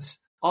shoulds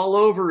all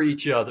over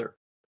each other.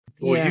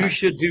 Well, you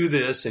should do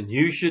this and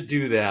you should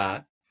do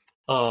that.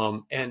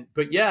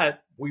 But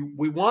yet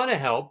we want to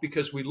help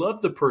because we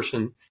love the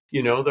person,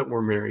 that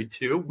we're married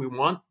to. We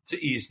want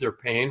to ease their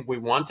pain. We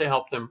want to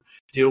help them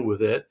deal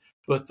with it.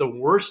 But the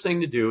worst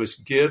thing to do is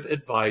give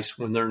advice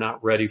when they're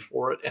not ready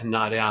for it and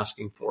not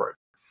asking for it.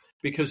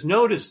 Because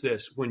notice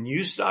this, when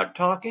you start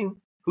talking,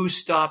 who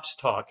stops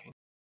talking?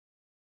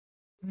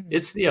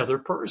 It's the other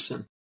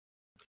person.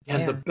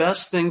 And the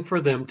best thing for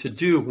them to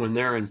do when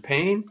they're in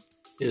pain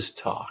is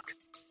talk.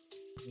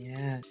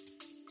 Yeah.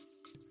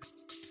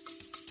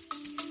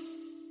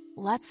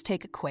 Let's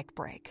take a quick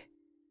break.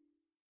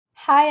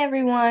 Hi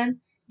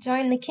everyone.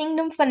 Join the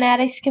Kingdom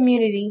Fanatics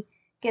community.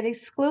 Get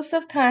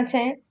exclusive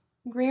content,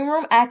 green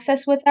room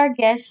access with our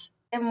guests,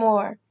 and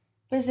more.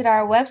 Visit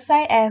our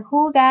website at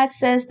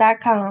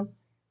whogodsays.com.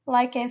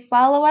 Like and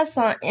follow us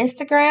on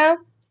Instagram,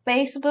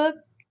 Facebook,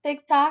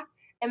 TikTok,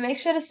 and make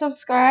sure to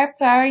subscribe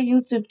to our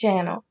YouTube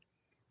channel.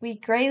 We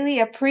greatly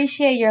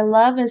appreciate your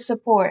love and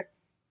support.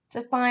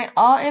 To find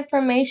all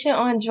information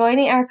on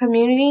joining our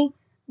community,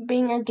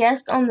 being a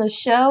guest on the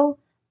show,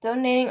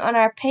 donating on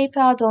our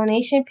PayPal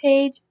donation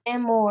page,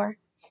 and more,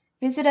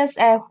 visit us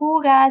at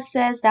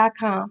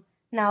whogodsays.com.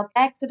 Now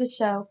back to the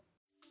show.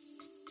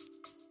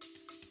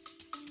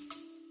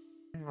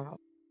 Wow.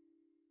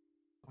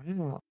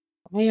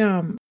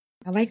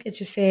 I like that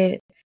you said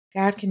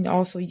God can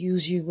also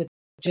use you with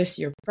just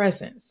your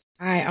presence.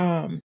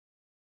 I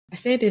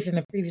said this in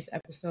a previous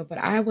episode, but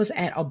I was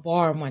at a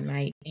bar one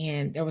night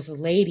and there was a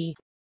lady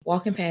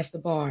walking past the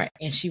bar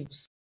and she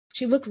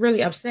looked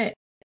really upset.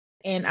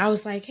 And I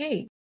was like,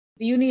 "Hey,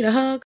 do you need a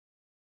hug?"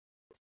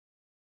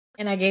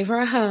 And I gave her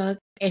a hug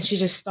and she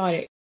just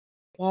started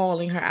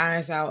bawling her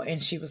eyes out.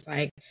 And she was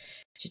like,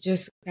 she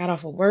just got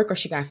off of work or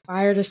she got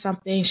fired or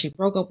something. She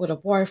broke up with a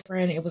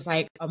boyfriend. It was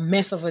like a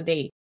mess of a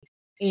day.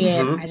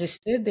 And I just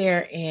stood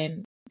there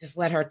and just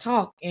let her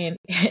talk. And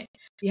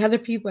the other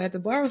people at the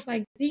bar was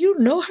like, "Do you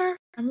know her?"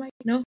 I'm like,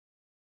 no.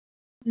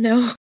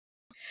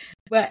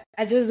 But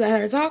I just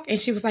let her talk. And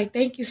she was like,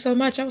 "Thank you so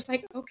much." I was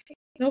like, "Okay,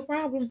 no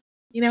problem."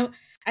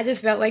 I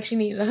just felt like she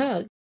needed a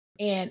hug.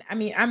 And I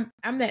mean,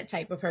 I'm that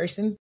type of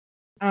person.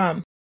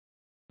 I've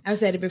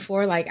said it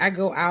before, like I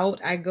go out,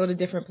 I go to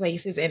different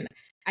places and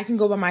I can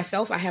go by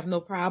myself. I have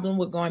no problem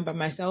with going by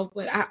myself,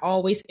 but I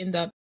always end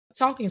up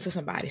talking to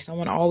somebody.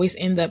 Someone always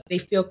they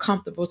feel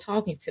comfortable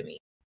talking to me.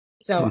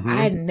 So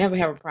I never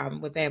have a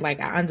problem with that. Like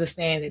I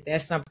understand that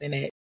that's something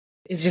that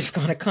is just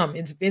going to come.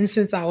 It's been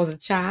since I was a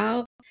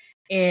child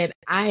and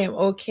I am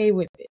okay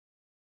with it.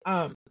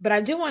 But I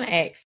do want to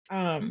ask,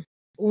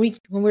 when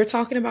we're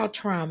talking about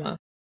trauma,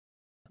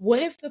 what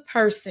if the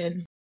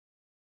person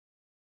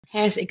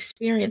has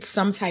experienced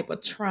some type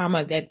of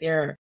trauma that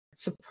they're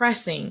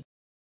suppressing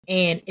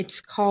and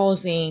it's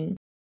causing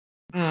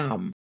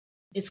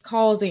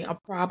a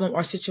problem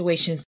or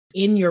situations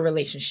in your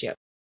relationship?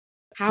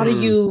 How do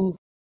you,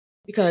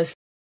 because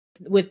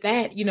with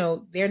that,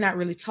 they're not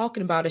really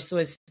talking about it. So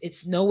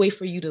it's no way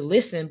for you to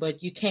listen,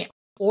 but you can't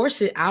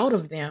force it out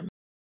of them.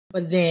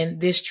 But then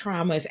this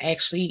trauma is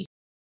actually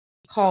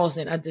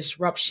causing a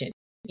disruption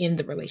in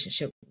the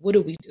relationship. What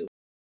do we do?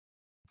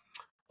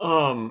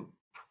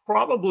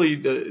 Probably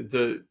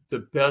the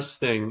best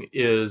thing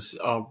is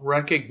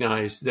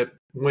recognize that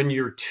when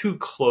you're too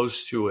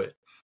close to it,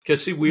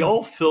 Because see, we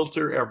all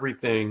filter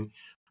everything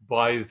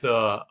by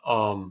the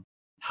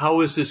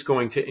how is this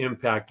going to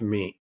impact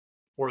me?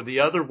 Or the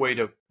other way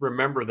to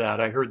remember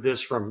that, I heard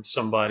this from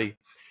somebody,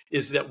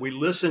 is that we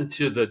listen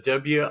to the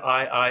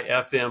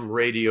WIIFM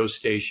radio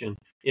station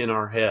in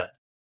our head.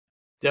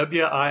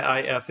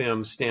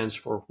 WIIFM stands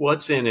for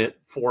what's in it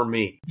for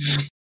me.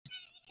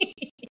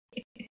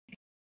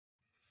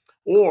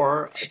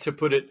 Or to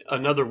put it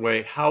another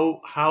way,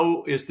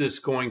 how is this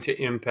going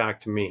to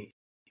impact me?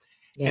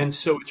 Yeah. And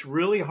so it's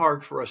really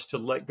hard for us to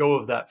let go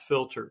of that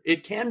filter.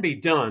 It can be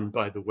done,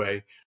 by the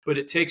way, but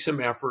it takes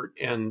some effort.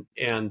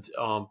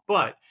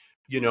 But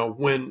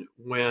when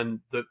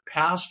the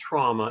past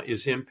trauma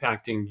is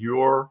impacting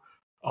your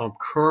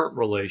current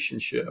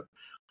relationship,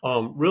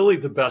 really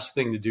the best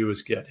thing to do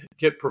is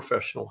get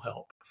professional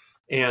help.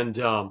 And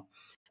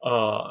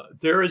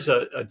there is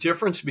a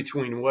difference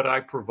between what I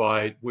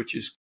provide, which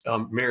is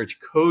marriage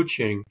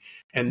coaching,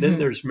 and then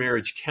there's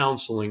marriage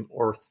counseling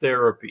or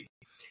therapy.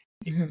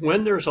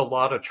 When there's a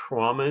lot of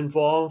trauma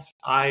involved,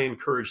 I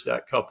encourage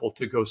that couple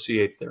to go see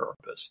a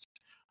therapist.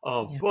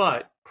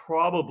 But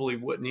probably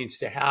what needs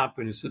to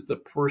happen is that the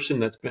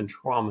person that's been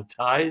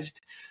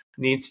traumatized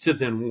needs to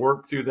then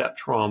work through that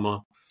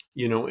trauma,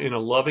 in a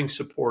loving,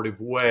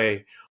 supportive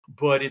way.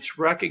 But it's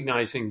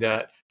recognizing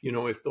that,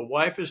 if the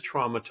wife is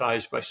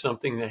traumatized by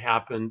something that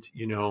happened,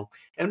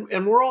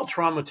 and we're all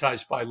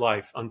traumatized by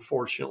life,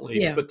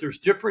 unfortunately, but there's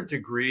different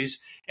degrees.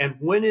 And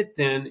when it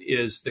then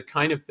is the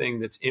kind of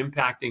thing that's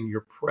impacting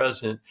your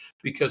present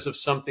because of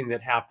something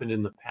that happened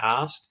in the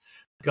past,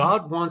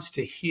 God wants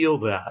to heal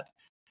that.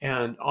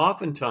 And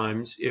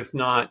oftentimes, if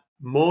not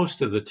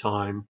most of the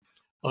time,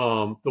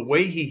 the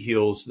way he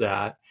heals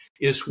that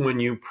is when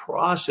you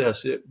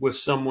process it with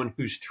someone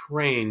who's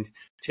trained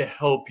to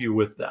help you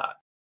with that.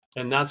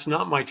 And that's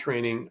not my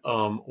training,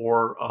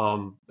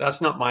 or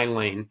that's not my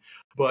lane,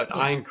 but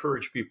I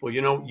encourage people,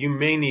 you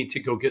may need to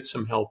go get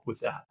some help with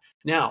that.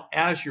 Now,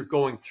 as you're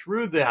going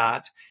through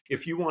that,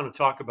 if you want to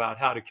talk about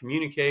how to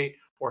communicate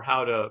or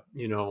how to,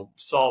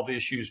 solve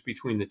issues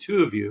between the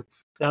two of you,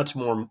 that's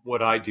more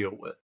what I deal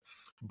with.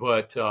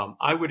 But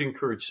I would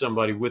encourage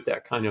somebody with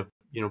that kind of,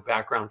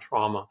 background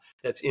trauma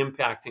that's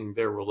impacting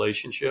their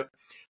relationship.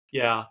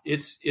 Yeah,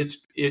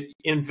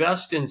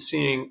 invest in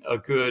seeing a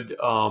good,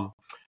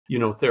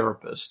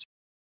 therapist.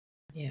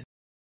 Yeah.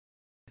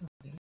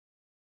 Okay.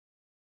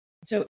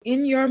 So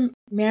in your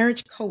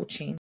marriage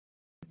coaching,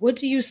 what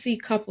do you see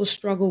couples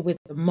struggle with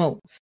the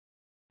most?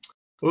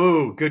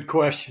 Oh, good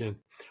question.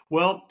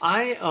 Well,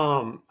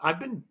 I've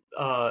been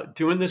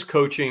doing this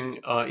coaching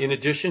in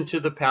addition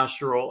to the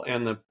pastoral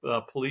and the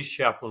police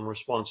chaplain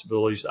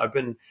responsibilities. I've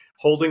been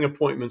holding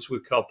appointments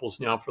with couples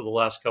now for the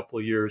last couple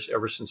of years,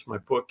 ever since my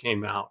book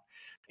came out.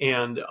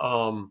 And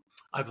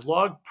I've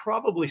logged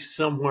probably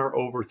somewhere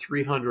over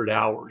 300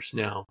 hours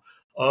now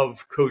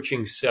of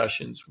coaching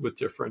sessions with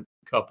different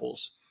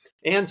couples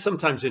and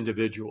sometimes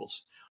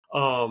individuals.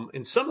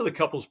 And some of the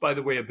couples, by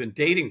the way, have been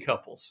dating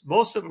couples.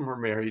 Most of them are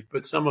married,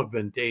 but some have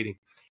been dating.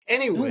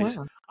 Anyways,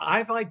 wow.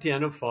 I've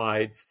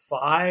identified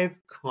 5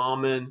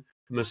 common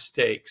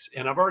mistakes,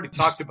 and I've already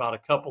talked about a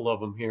couple of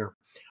them here.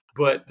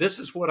 But this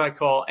is what I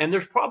call, and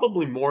there's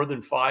probably more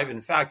than 5.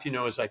 In fact,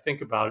 as I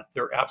think about it,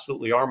 there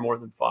absolutely are more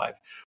than 5.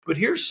 But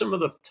here's some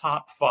of the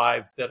top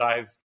 5 that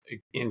I've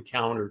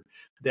encountered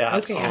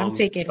that I'm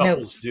taking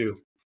couples notes. do.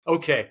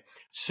 Okay,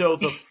 so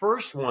the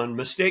first one,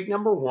 mistake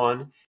number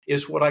 1,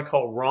 is what I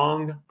call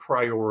wrong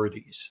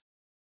priorities.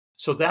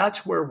 So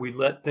that's where we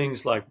let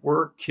things like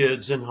work,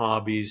 kids, and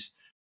hobbies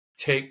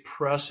take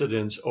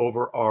precedence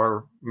over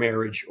our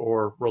marriage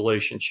or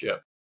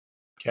relationship.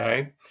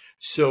 Okay,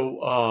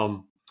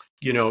 so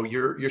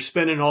you're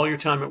spending all your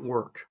time at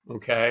work.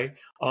 Okay,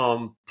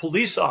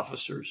 police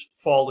officers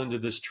fall into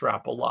this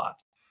trap a lot.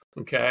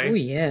 Okay. Oh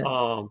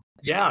yeah.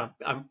 Yeah,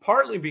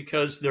 partly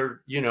because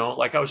they're,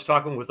 like I was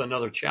talking with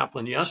another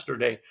chaplain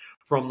yesterday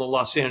from the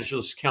Los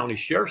Angeles County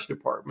Sheriff's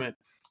Department,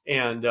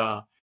 and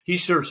he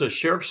serves a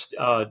sheriff's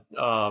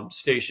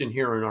station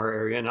here in our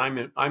area, and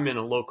I'm in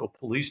a local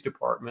police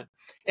department.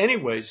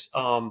 Anyways,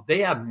 they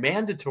have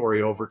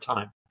mandatory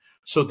overtime,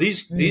 so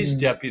these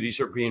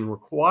deputies are being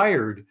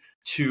required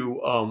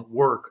to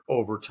work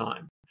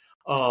overtime.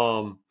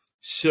 And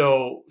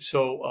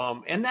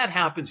that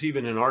happens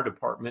even in our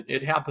department.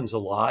 It happens a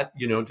lot,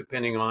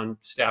 depending on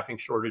staffing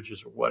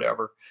shortages or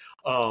whatever.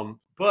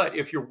 But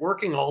if you're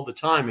working all the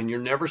time and you're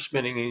never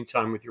spending any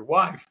time with your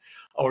wife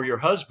or your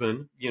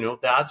husband,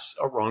 that's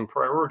a wrong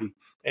priority.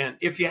 And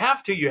if you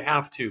have to, you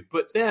have to.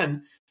 But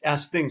then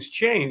as things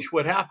change,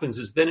 what happens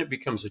is then it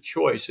becomes a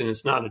choice and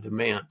it's not a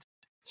demand.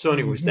 So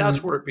anyways,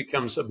 that's where it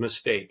becomes a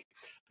mistake.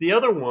 The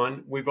other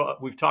one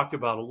we've talked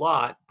about a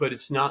lot, but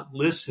it's not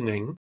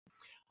listening.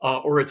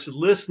 Or it's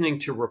listening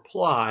to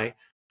reply,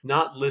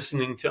 not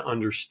listening to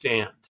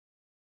understand.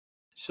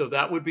 So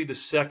that would be the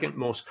second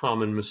most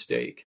common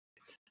mistake.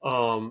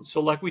 So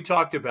like we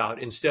talked about,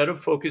 instead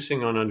of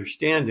focusing on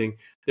understanding,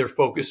 they're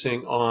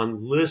focusing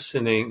on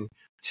listening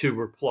to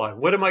reply.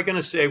 What am I going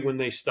to say when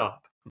they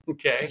stop?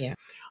 Okay.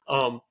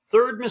 Yeah.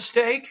 Third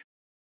mistake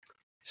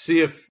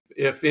See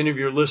if any of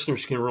your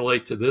listeners can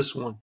relate to this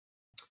one.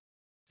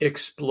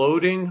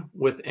 Exploding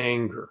with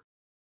anger.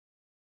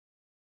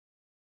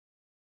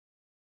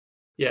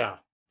 Yeah.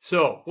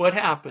 So what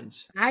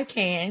happens? I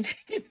can.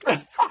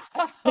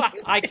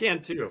 I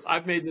can too.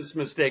 I've made this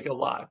mistake a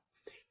lot.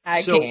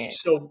 I So can.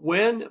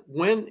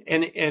 when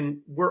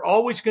and we're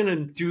always going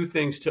to do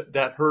things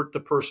that hurt the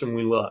person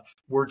we love.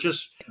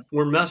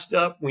 We're messed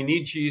up. We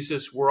need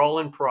Jesus. We're all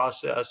in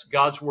process.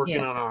 God's working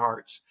Yeah. on our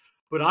hearts.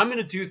 But I'm going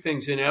to do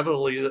things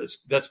inevitably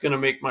that's going to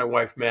make my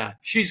wife mad.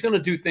 She's going to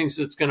do things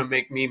that's going to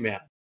make me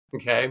mad.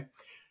 Okay.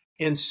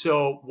 And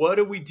so what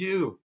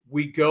do?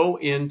 We go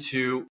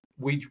into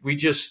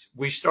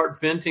we start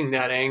venting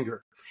that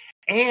anger.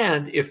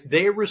 And if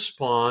they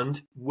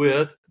respond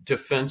with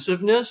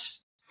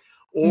defensiveness,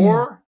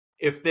 or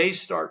if they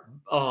start,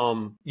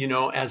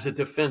 as a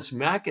defense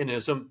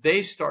mechanism,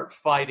 they start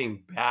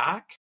fighting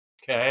back.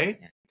 Okay.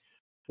 Yeah.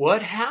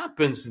 What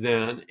happens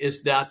then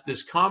is that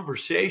this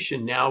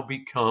conversation now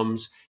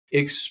becomes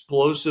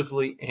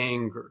explosively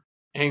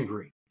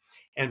angry.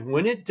 And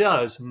when it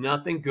does,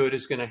 nothing good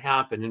is going to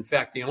happen. In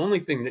fact, the only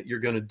thing that you're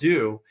going to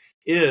do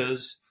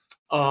is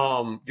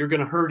you're going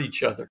to hurt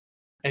each other,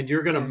 and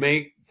you're going to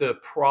make the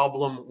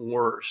problem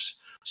worse.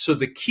 So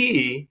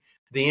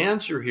the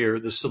answer here,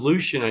 the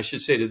solution, I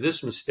should say, to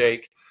this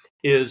mistake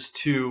is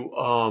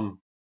to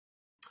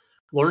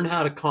learn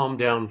how to calm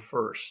down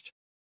first.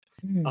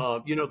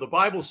 The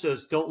Bible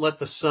says, don't let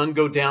the sun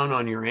go down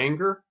on your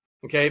anger.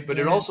 Okay. But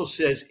it also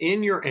says,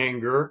 in your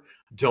anger,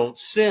 don't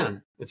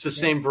sin. It's the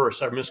same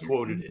verse. I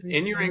misquoted it.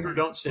 In your anger,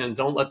 don't sin.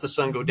 Don't let the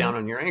sun go down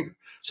on your anger.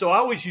 So I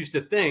always used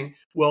to think,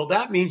 well,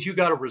 that means you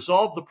got to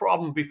resolve the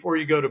problem before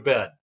you go to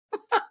bed.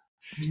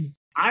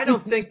 I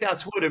don't think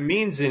that's what it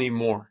means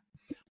anymore.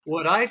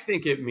 What I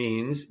think it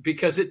means,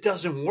 because it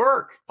doesn't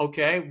work,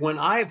 okay? When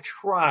I've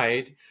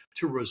tried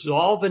to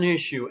resolve an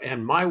issue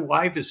and my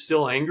wife is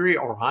still angry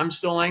or I'm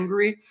still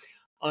angry,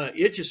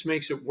 it just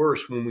makes it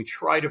worse when we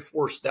try to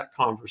force that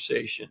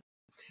conversation.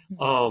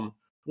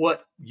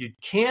 What you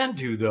can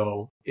do,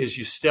 though, is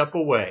you step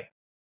away,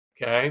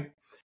 okay?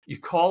 You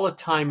call a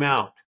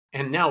timeout.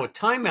 And now a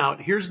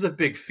timeout, here's the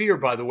big fear,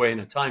 by the way, in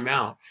a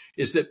timeout,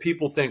 is that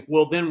people think,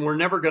 well, then we're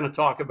never going to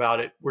talk about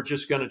it. We're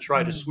just going to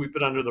try to sweep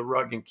it under the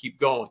rug and keep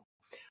going.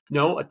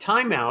 No, a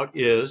timeout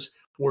is,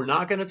 we're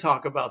not going to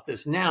talk about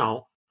this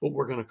now, but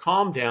we're going to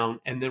calm down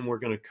and then we're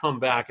going to come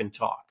back and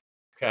talk.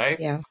 Okay.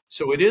 Yeah.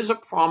 So it is a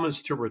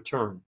promise to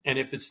return. And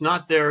if it's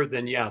not there,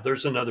 then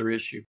there's another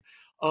issue.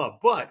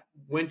 But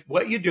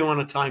what you do on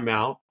a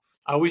timeout,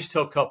 I always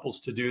tell couples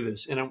to do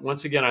this. And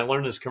once again, I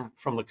learned this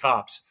from the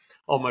cops.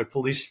 All my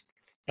police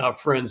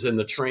friends and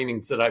the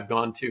trainings that I've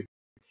gone to.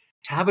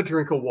 Have a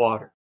drink of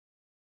water.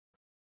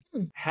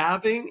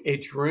 Having a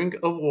drink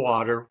of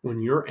water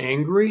when you're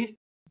angry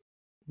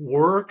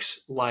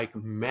works like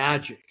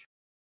magic.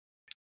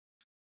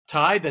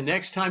 Ty, the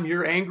next time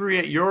you're angry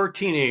at your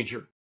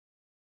teenager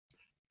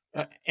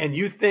and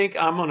you think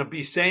I'm going to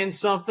be saying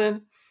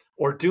something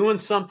or doing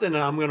something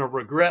that I'm going to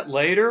regret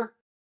later,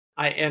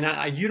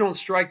 you don't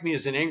strike me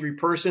as an angry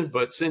person,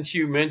 but since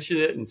you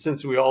mentioned it and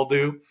since we all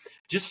do,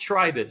 just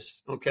try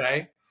this,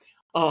 okay?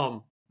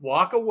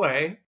 Walk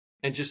away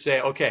and just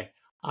say, okay,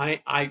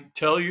 I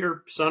tell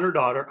your son or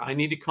daughter, I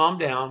need to calm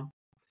down.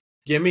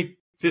 Give me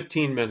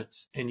 15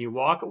 minutes. And you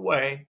walk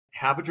away,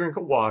 have a drink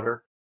of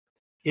water.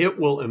 It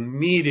will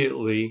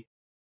immediately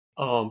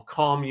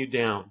calm you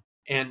down.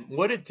 And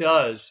what it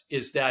does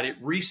is that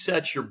it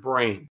resets your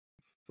brain,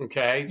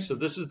 okay? So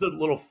this is the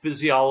little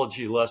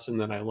physiology lesson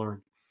that I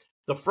learned.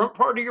 The front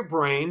part of your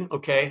brain,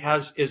 okay,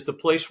 is the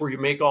place where you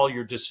make all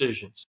your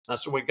decisions.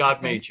 That's the way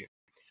God made you.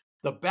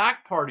 The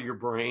back part of your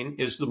brain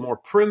is the more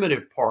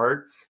primitive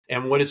part,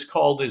 and what it's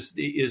called is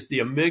the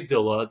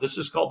amygdala. This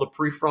is called the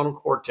prefrontal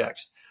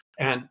cortex.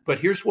 But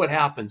here's what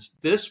happens.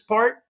 This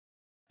part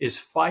is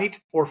fight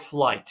or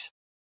flight.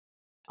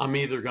 I'm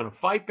either going to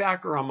fight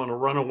back or I'm going to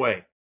run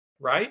away,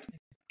 right?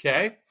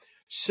 Okay.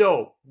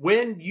 So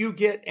when you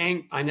get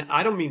angry,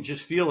 I don't mean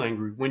just feel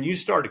angry. When you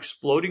start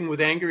exploding with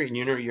anger and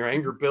your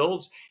anger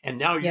builds and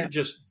now you're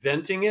just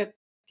venting it,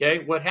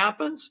 okay, what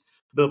happens?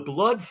 The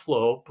blood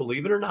flow,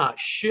 believe it or not,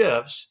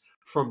 shifts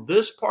from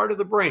this part of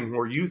the brain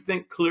where you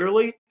think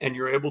clearly and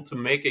you're able to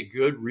make a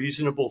good,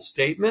 reasonable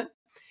statement.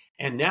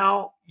 And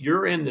now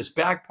you're in this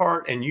back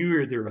part and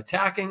you're either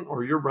attacking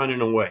or you're running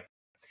away.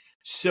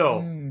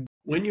 So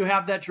when you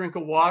have that drink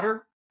of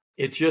water,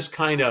 it just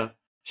kind of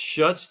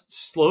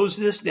slows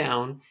this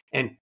down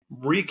and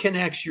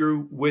reconnects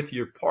you with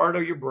your part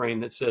of your brain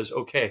that says,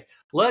 okay,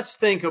 let's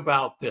think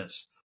about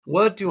this.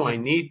 What do I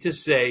need to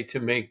say to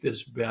make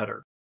this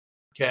better?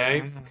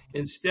 Okay.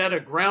 Instead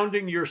of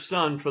grounding your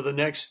son for the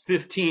next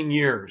 15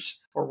 years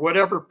or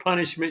whatever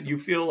punishment you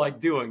feel like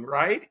doing,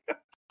 right?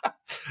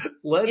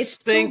 Let's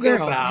think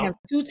about. I have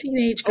 2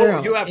 teenage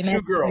girls. Oh, you have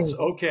 2 girls.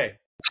 Okay.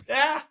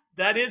 Yeah,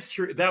 that is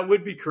true. That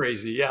would be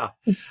crazy. Yeah.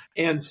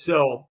 And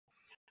so,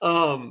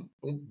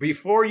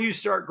 before you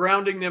start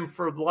grounding them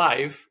for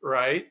life,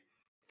 right?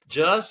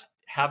 Just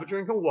have a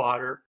drink of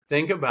water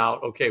think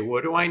about, okay,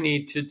 what do I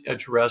need to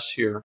address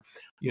here?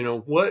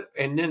 What,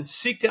 and then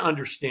seek to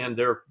understand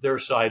their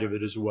side of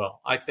it as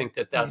well. I think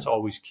that that's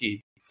always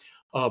key.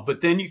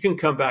 But then you can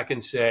come back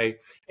and say,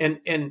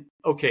 and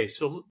okay,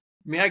 so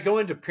may I go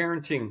into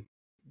parenting?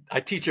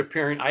 I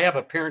have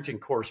a parenting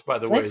course, by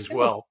the way, as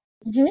well.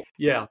 Mm-hmm.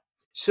 Yeah.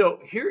 So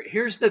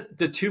here's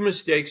the two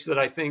mistakes that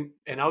I think,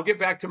 and I'll get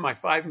back to my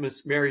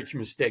 5 marriage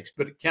mistakes,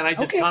 but can I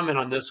just comment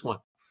on this one?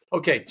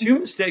 Okay. 2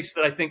 mistakes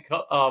that I think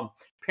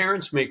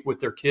parents make with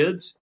their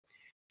kids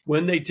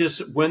when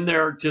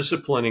they're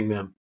disciplining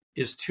them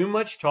is too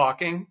much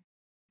talking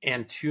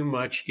and too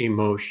much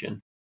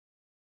emotion.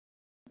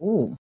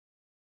 Ooh.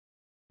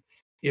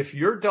 If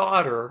your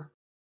daughter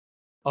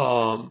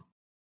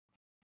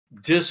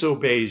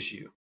disobeys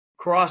you,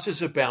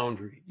 crosses a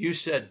boundary, you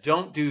said,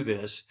 don't do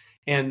this,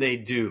 and they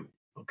do,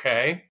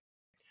 okay?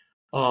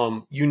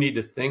 You need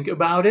to think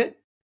about it,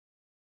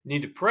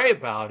 need to pray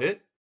about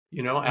it,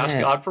 ask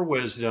God for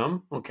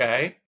wisdom,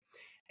 okay?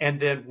 And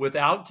then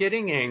without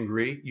getting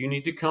angry, you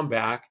need to come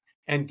back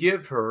and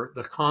give her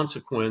the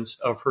consequence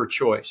of her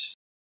choice.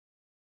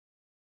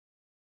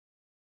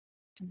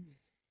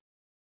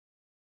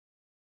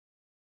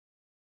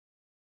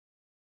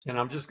 And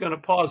I'm just going to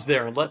pause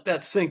there and let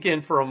that sink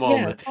in for a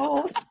moment.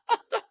 Yeah,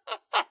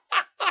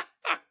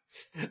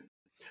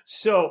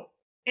 So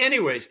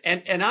anyways,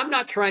 and I'm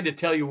not trying to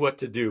tell you what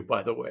to do,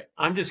 by the way.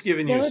 I'm just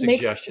giving you a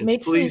suggestion.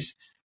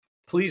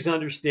 Please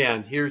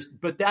understand.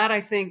 But that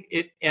I think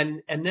it,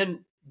 and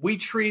then we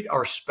treat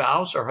our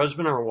spouse, our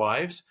husband, our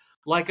wives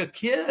like a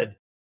kid,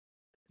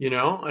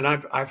 and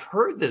I've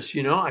heard this,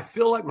 I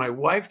feel like my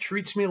wife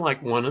treats me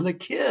like one of the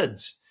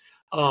kids.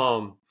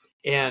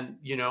 And,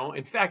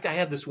 in fact, I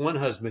had this one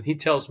husband, he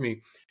tells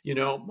me,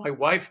 my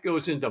wife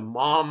goes into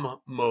mom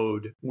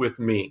mode with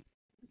me.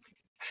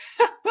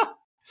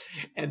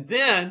 And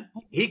then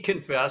he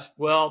confessed,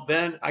 well,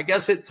 then I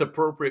guess it's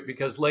appropriate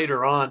because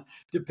later on,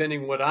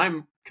 depending what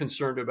I'm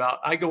concerned about,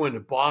 I go into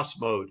boss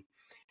mode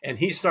and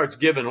he starts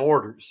giving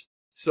orders.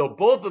 So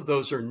both of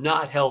those are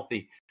not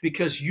healthy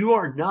because you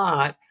are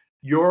not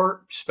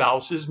your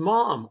spouse's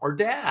mom or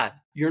dad.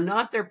 You're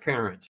not their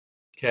parent.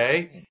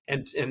 Okay.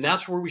 And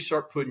that's where we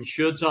start putting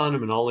shoulds on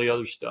them and all the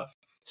other stuff.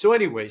 So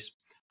anyways,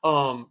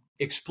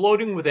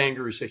 exploding with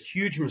anger is a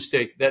huge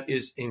mistake that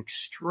is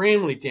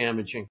extremely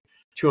damaging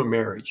to a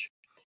marriage.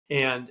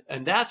 And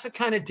that's the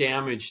kind of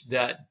damage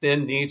that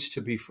then needs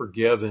to be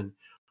forgiven.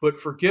 But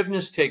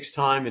forgiveness takes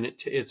time and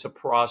it's a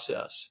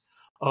process.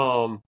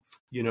 But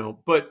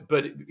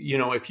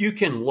if you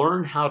can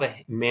learn how to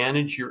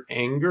manage your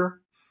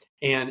anger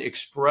and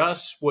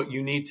express what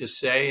you need to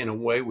say in a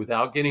way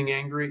without getting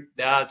angry,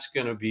 that's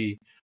going to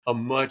be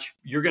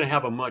you're going to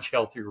have a much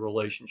healthier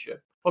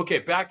relationship. Okay,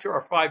 back to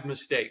our 5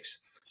 mistakes.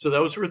 So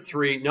those were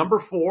 3. Number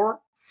 4,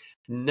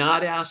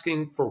 not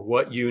asking for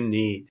what you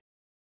need.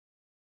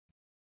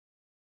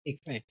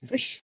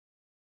 Exactly.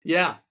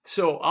 Yeah.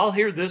 So I'll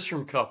hear this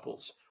from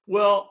couples.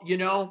 Well,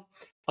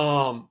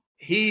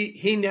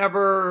 he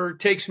never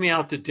takes me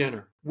out to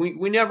dinner.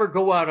 We never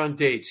go out on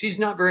dates. He's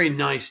not very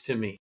nice to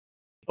me.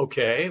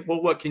 Okay.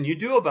 Well, what can you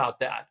do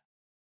about that?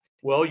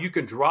 Well, you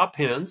can drop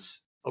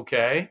hints.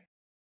 Okay.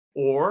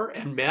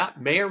 And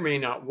that may or may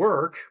not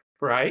work.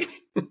 Right.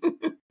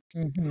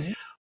 Mm-hmm.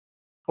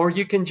 Or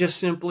you can just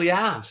simply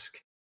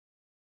ask,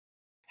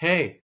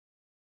 hey,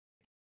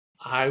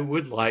 I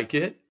would like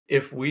it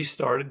if we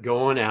started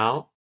going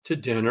out to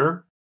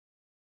dinner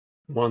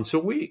once a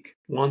week,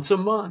 once a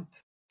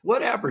month,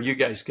 whatever you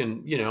guys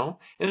can,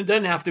 and it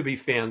doesn't have to be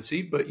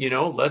fancy, but,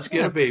 let's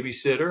get a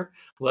babysitter.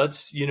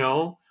 Let's,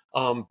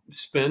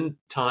 spend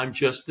time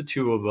just the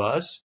 2 of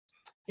us.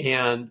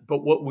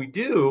 But what we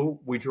do,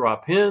 we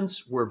drop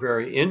hints. We're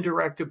very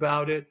indirect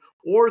about it,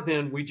 or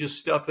then we just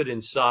stuff it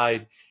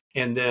inside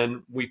and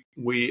then we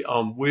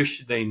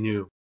wish they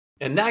knew.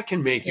 And that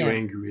can make you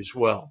angry as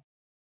well.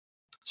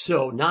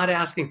 So not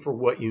asking for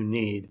what you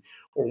need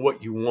or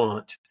what you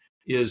want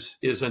is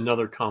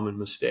another common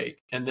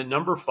mistake. And then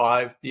number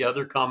 5, the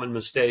other common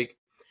mistake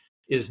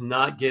is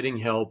not getting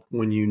help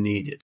when you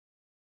need it.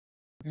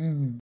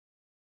 Mm.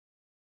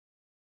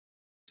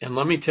 And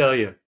let me tell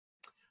you,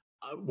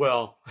 I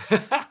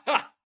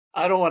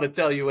don't want to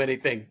tell you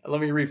anything.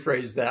 Let me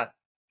rephrase that.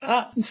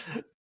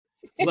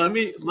 Let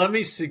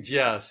me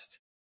suggest,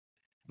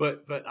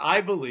 but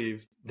I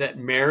believe that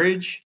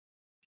marriage,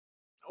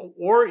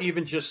 or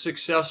even just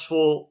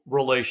successful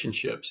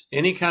relationships,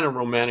 any kind of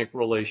romantic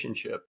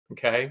relationship,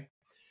 okay?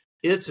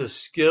 It's a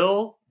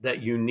skill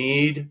that you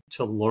need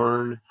to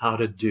learn how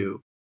to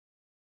do.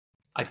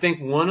 I think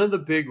one of the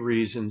big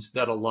reasons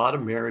that a lot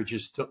of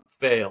marriages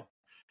fail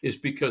is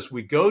because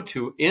we go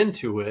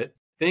into it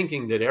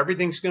thinking that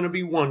everything's going to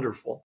be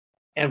wonderful.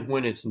 And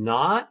when it's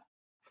not,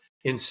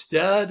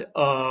 instead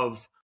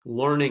of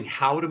learning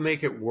how to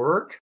make it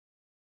work,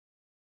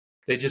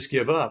 they just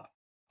give up.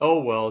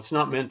 Oh, well, it's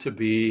not meant to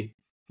be,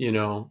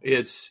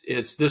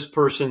 it's this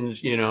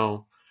person's,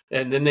 and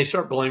then they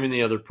start blaming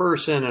the other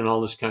person and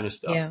all this kind of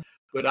stuff. Yeah.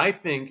 But I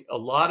think a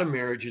lot of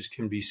marriages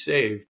can be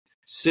saved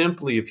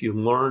simply if you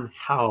learn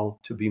how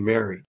to be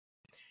married.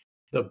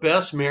 The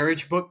best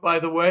marriage book, by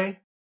the way,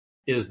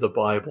 is the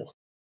Bible.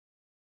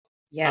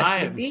 Yes, I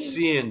am indeed.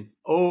 seeing,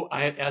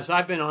 as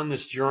I've been on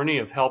this journey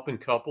of helping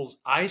couples,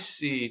 I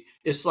see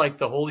it's like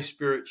the Holy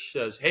Spirit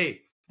says,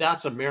 hey,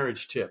 that's a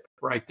marriage tip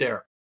right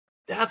there.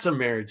 That's a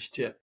marriage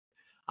tip.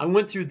 I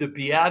went through the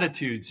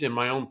Beatitudes in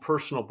my own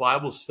personal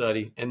Bible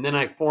study, and then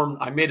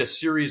I made a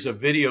series of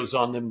videos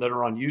on them that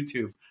are on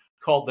YouTube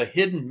called The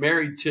Hidden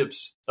Married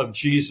Tips of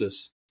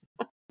Jesus.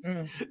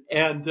 Mm.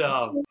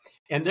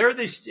 And there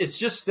it's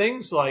just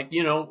things like,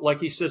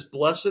 like he says,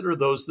 blessed are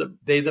those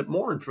that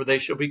mourn, for they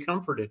shall be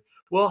comforted.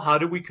 Well, how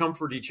do we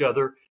comfort each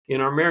other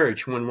in our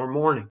marriage when we're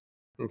mourning?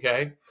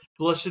 Okay.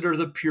 Blessed are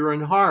the pure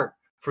in heart,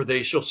 for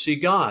they shall see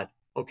God.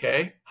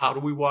 Okay. How do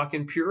we walk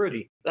in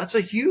purity? That's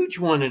a huge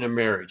one in a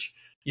marriage,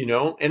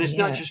 and it's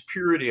not just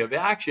purity of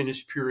action,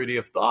 it's purity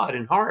of thought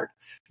and heart,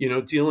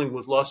 dealing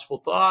with lustful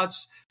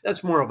thoughts.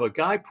 That's more of a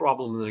guy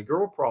problem than a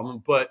girl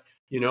problem. But,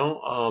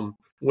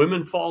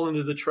 women fall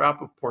into the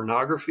trap of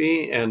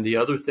pornography and the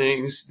other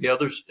things,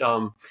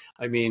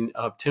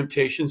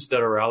 temptations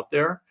that are out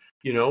there,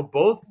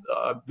 both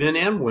men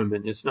and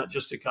women. It's not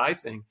just a guy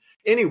thing.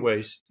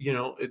 Anyways,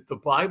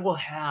 the Bible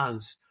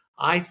has,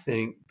 I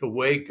think, the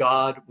way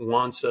God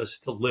wants us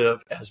to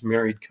live as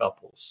married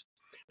couples.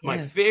 My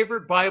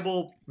favorite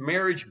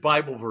marriage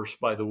Bible verse,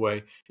 by the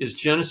way, is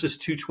Genesis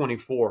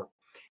 2:24.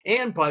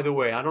 And by the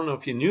way, I don't know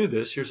if you knew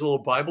this. Here's a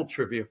little Bible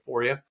trivia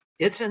for you.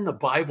 It's in the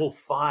Bible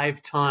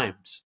 5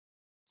 times.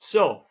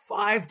 So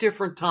 5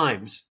 different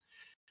times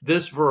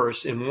this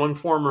verse in one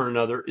form or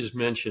another is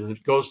mentioned.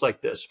 It goes like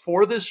this.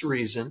 For this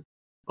reason,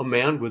 a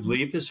man would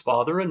leave his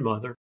father and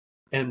mother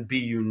and be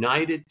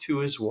united to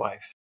his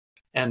wife,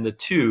 and the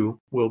two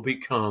will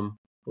become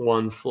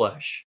one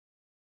flesh.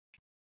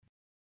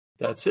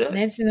 That's it.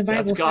 That's in the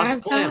Bible. That's God's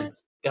 5 plan.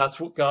 times? That's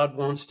what God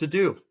wants to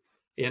do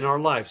in our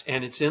lives.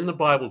 And it's in the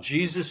Bible.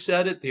 Jesus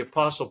said it. The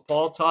Apostle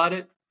Paul taught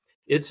it.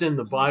 It's in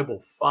the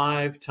Bible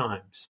 5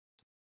 times.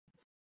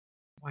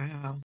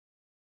 Wow.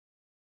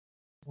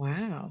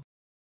 Wow.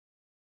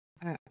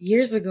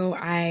 Years ago,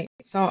 I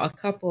saw a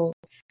couple.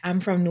 I'm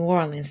from New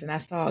Orleans, and I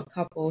saw a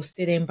couple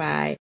sitting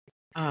by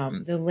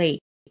the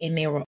lake, and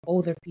they were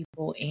older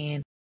people.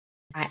 And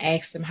I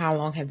asked them how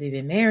long have they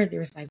been married. They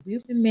was like,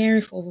 we've been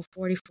married for over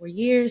 44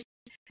 years.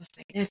 I was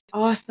like, that's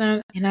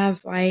awesome. And I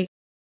was like,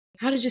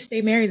 how did you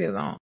stay married that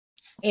long?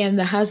 And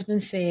the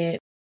husband said,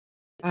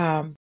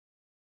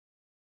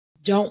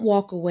 don't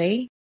walk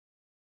away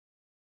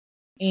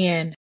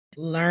and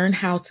learn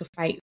how to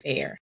fight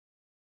fair.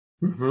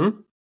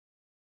 Mm-hmm.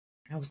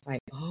 I was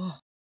like, oh,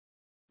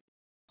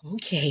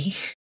 okay.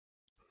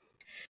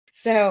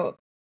 So,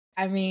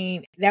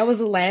 that was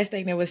the last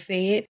thing that was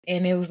said.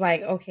 And it was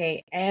like,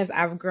 okay, as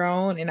I've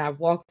grown and I've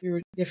walked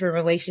through different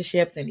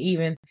relationships and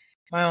even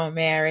my own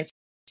marriage,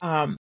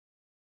 the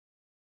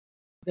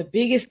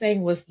biggest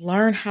thing was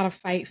learn how to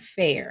fight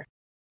fair.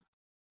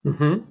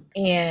 Mm-hmm.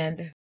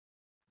 And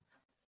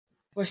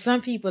for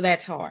some people,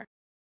 that's hard.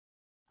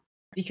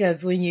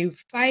 Because when you're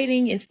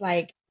fighting, it's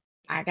like,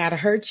 I got to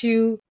hurt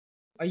you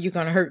or you're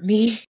going to hurt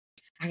me.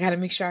 I got to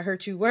make sure I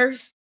hurt you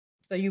worse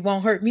so you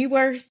won't hurt me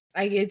worse.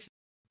 Like, it's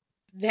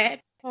that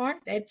part,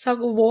 that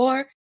tug of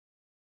war.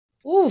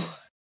 Ooh,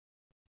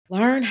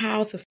 learn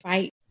how to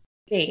fight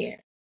fair.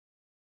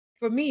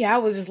 For me, I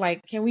was just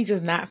like, can we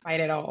just not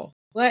fight at all?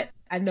 But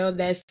I know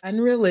that's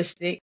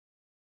unrealistic.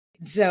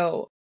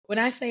 So when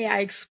I say I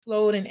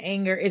explode in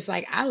anger, it's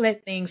like I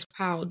let things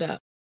piled up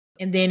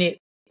and then it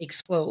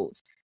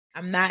explodes.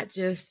 I'm not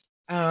just,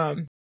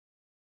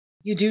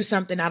 you do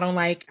something I don't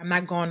like, I'm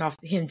not going off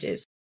the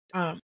hinges.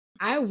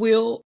 I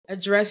will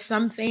address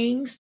some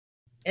things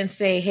and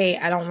say, hey,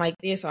 I don't like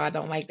this or I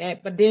don't like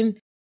that. But then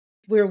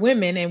we're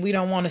women and we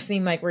don't want to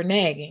seem like we're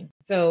nagging.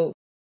 So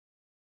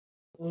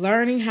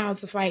learning how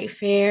to fight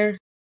fair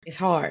is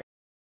hard.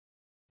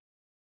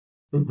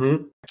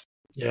 Mm-hmm.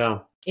 Yeah.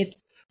 It's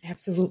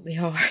absolutely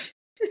hard.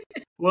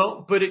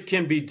 Well, but it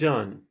can be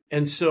done.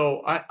 And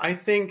so I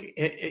think,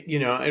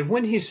 and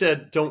when he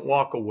said, don't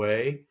walk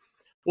away,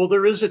 well,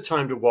 there is a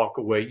time to walk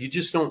away. You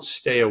just don't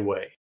stay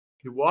away.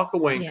 You walk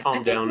away and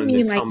calm down and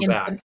then come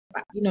back.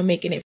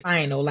 Making it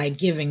final, like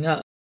giving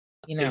up,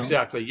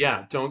 Exactly.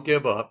 Yeah. Don't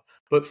give up.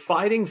 But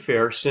fighting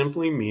fair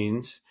simply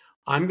means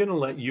I'm going to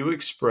let you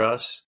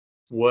express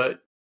what,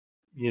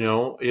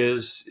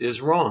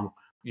 is wrong.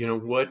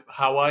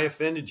 How I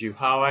offended you,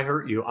 how I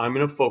hurt you. I'm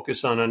going to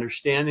focus on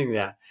understanding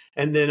that.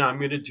 And then I'm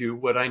going to do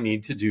what I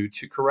need to do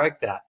to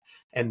correct that.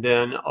 And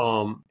then,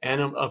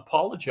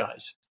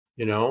 apologize.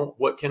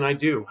 What can I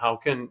do?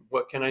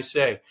 What can I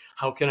say?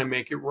 How can I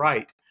make it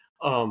right?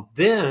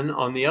 Then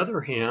on the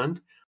other hand,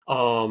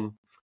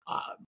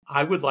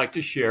 I would like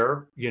to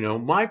share,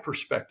 my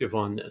perspective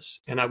on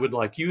this. And I would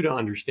like you to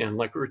understand,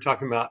 like we were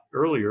talking about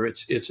earlier,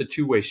 it's a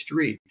two-way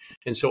street.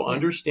 And so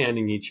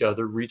understanding each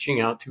other,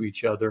 reaching out to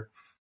each other,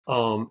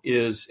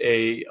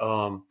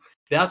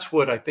 that's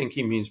what I think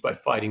he means by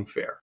fighting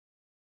fair.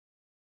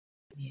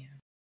 Yeah.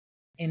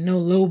 And no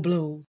low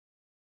blows.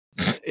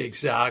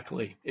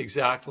 Exactly.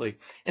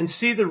 And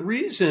see, the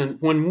reason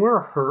when we're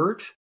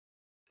hurt,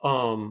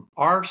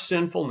 our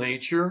sinful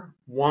nature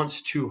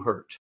wants to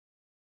hurt.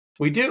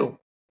 We do.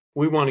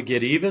 We want to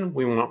get even.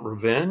 We want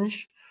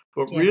revenge.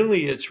 But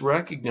really, it's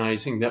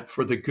recognizing that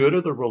for the good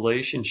of the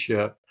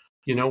relationship,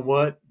 you know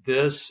what?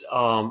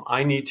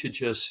 I need to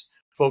just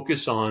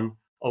focus on,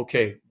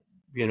 okay,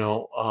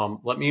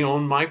 let me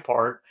own my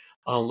part.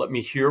 Let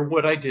me hear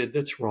what I did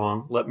that's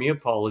wrong. Let me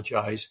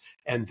apologize.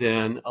 And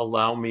then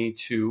allow me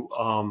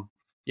to,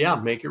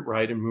 make it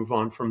right and move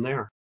on from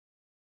there.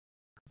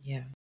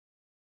 Yeah.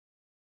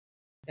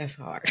 That's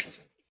hard.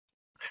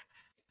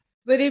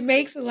 But it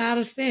makes a lot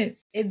of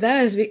sense. It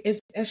does,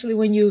 especially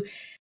when you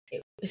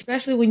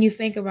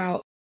think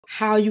about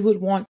how you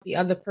would want the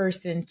other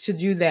person to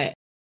do that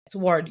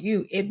toward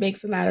you. It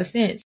makes a lot of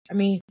sense. I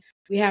mean,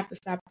 we have to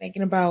stop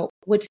thinking about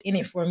what's in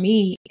it for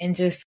me and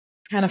just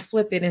kind of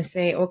flip it and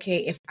say,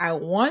 okay, if I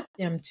want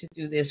them to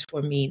do this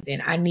for me,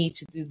 then I need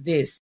to do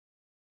this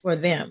for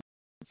them.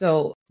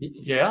 So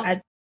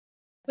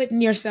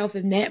putting yourself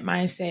in that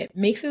mindset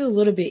makes it a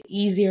little bit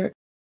easier.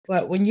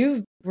 But when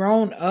you've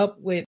grown up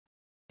with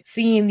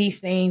seeing these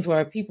things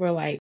where people are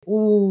like,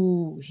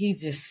 ooh, he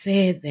just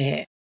said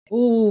that.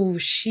 Ooh,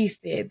 she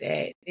said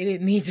that. They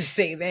didn't need to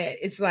say that.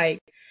 It's like,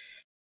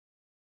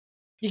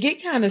 you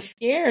get kind of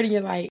scared and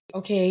you're like,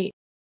 okay,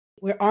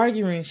 we're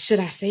arguing. Should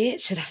I say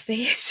it? Should I say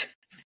it? Should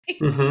I say it?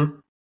 Mm-hmm.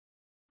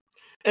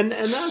 And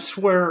that's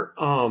where,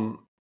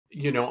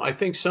 I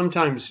think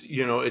sometimes,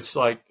 it's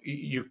like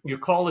you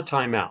call a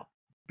timeout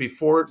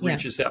before it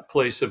reaches that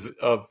place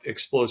of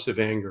explosive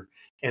anger.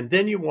 And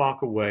then you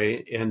walk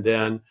away and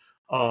then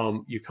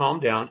you calm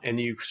down and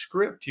you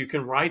script. You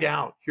can write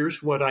out,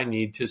 here's what I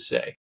need to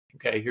say.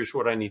 Okay, here's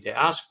what I need to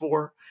ask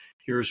for.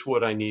 Here's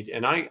what I need.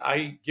 And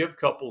I give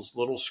couples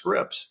little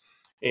scripts.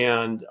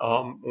 And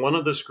one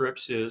of the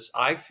scripts is,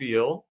 I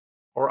feel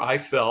or I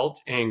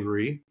felt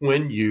angry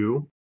when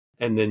you,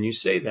 and then you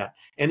say that.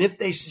 And if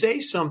they say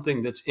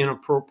something that's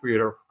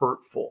inappropriate or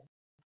hurtful,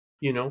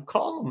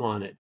 call them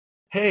on it.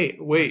 Hey,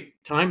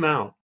 wait, time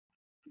out.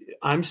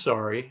 I'm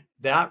sorry.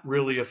 That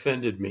really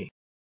offended me.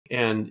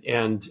 And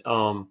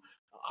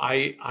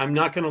I'm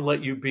not going to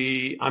let you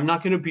be, I'm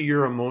not going to be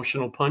your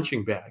emotional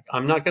punching bag.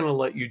 I'm not going to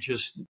let you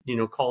just,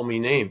 call me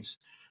names.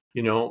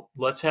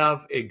 Let's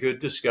have a good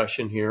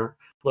discussion here.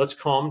 Let's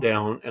calm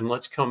down and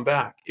let's come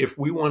back. If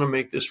we want to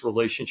make this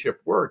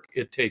relationship work,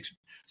 it takes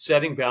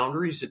setting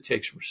boundaries. It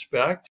takes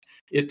respect.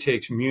 It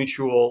takes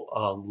mutual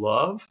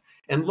love.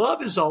 And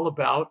love is all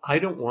about, I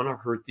don't want to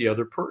hurt the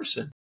other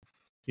person.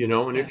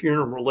 And if you're in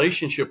a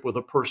relationship with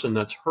a person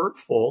that's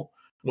hurtful,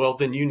 well,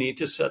 then you need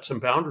to set some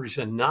boundaries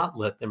and not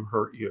let them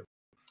hurt you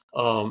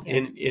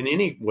in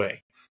any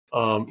way.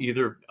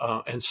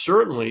 And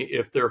certainly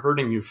if they're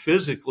hurting you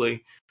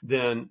physically,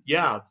 then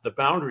the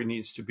boundary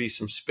needs to be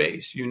some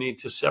space. You need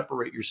to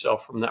separate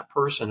yourself from that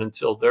person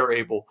until they're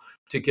able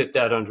to get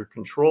that under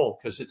control,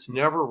 because it's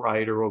never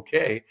right or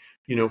okay,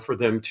 for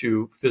them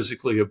to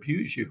physically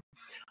abuse you.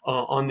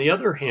 On the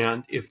other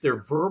hand, if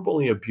they're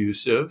verbally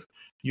abusive,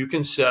 you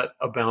can set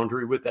a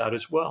boundary with that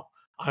as well.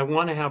 I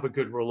want to have a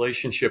good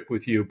relationship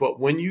with you, but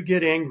when you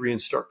get angry and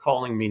start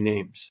calling me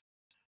names,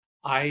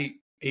 I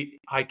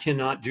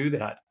cannot do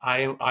that.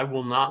 I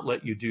will not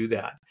let you do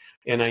that.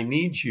 And I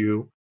need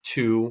you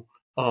to,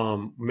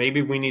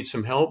 maybe we need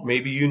some help.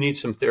 Maybe you need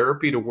some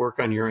therapy to work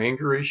on your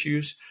anger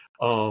issues.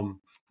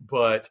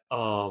 But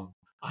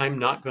I'm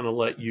not going to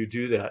let you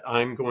do that.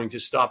 I'm going to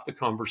stop the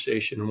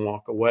conversation and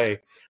walk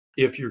away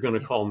if you're going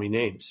to call me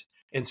names.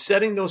 And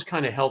setting those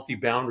kind of healthy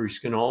boundaries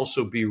can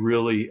also be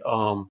really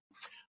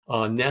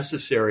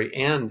necessary,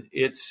 and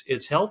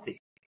it's healthy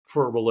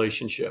for a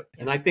relationship.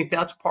 And I think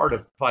that's part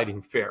of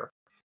fighting fair.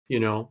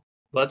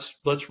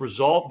 Let's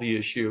resolve the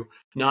issue,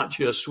 not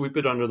just sweep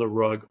it under the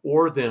rug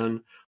or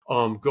then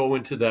go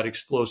into that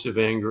explosive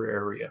anger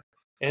area.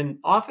 And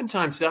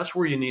oftentimes that's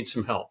where you need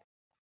some help.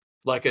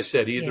 Like I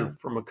said, either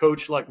from a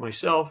coach like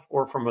myself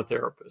or from a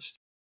therapist.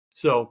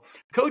 So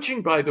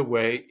coaching, by the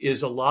way,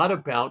 is a lot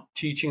about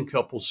teaching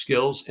couples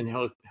skills and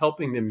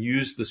helping them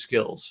use the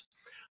skills.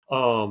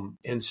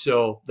 And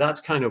so that's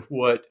kind of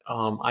what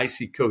I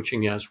see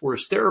coaching as,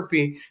 whereas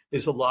therapy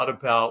is a lot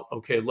about,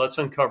 okay, let's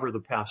uncover the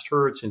past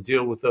hurts and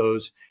deal with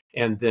those.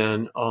 And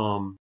then,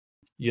 and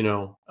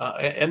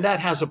that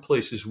has a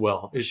place as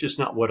well. It's just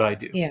not what I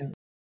do. Yeah.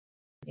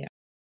 Yeah.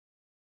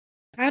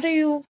 How do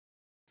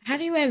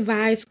you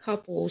advise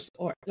couples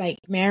or like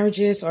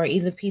marriages or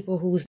either people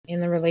who's in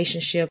the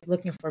relationship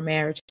looking for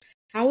marriage?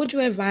 How would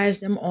you advise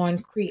them on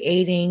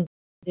creating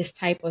this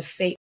type of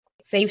safe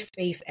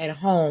space at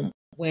home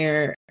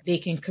where they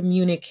can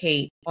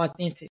communicate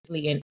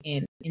authentically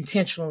and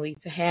intentionally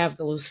to have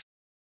those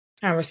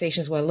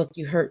conversations where, look,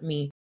 you hurt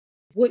me?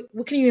 What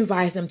can you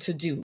advise them to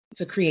do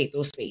to create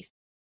those spaces?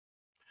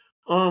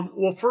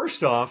 Well,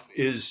 first off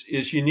is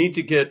you need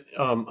to get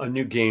a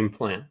new game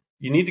plan.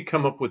 You need to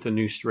come up with a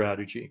new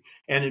strategy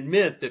and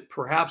admit that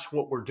perhaps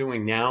what we're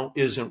doing now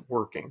isn't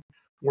working.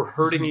 We're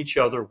hurting each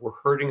other. We're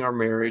hurting our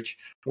marriage.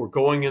 We're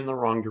going in the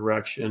wrong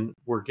direction.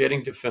 We're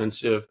getting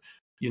defensive,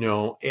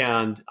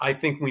 and I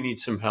think we need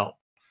some help.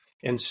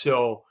 And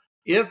so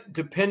if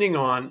depending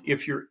on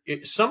if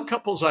some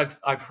couples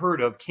I've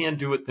heard of can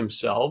do it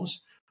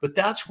themselves, but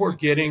that's where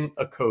getting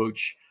a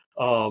coach,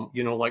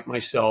 like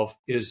myself,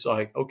 is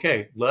like,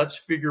 okay, let's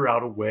figure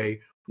out a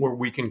way where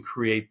we can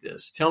create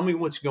this. Tell me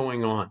what's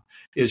going on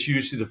is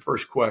usually the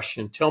first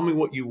question. Tell me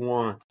what you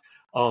want.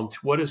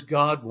 What does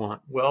God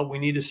want? Well, we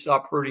need to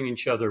stop hurting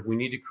each other. We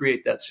need to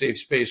create that safe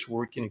space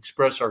where we can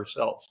express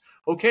ourselves.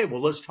 Okay,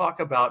 well, let's talk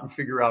about and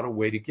figure out a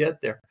way to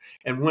get there.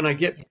 And when I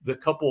get the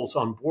couples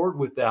on board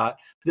with that,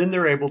 then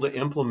they're able to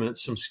implement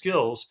some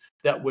skills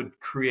that would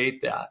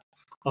create that.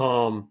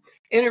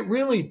 And it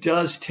really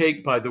does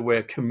take, by the way,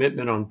 a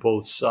commitment on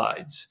both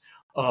sides.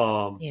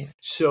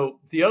 So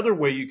the other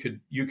way you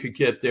could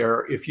get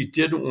there if you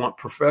didn't want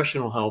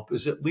professional help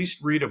is at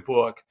least read a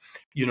book,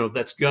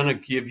 that's going to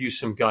give you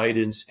some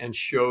guidance and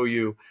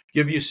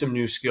give you some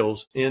new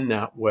skills in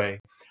that way.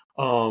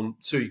 So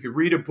you could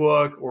read a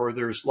book, or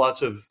there's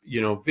lots of,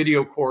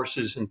 video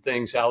courses and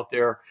things out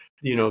there,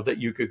 that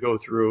you could go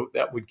through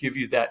that would give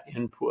you that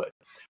input.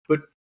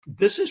 But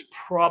this is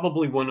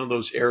probably one of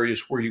those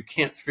areas where you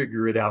can't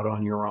figure it out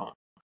on your own.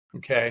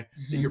 Okay.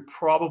 Mm-hmm. You're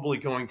probably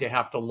going to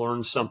have to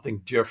learn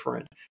something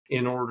different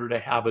in order to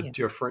have a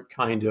different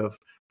kind of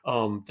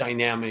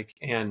dynamic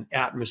and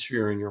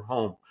atmosphere in your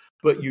home.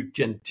 But you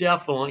can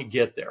definitely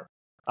get there.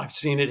 I've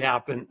seen it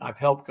happen. I've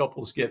helped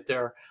couples get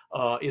there.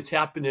 It's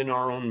happened in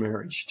our own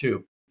marriage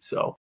too.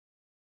 So.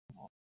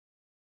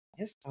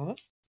 That's awesome.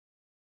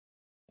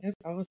 That's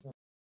awesome.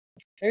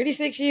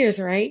 36 years,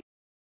 right?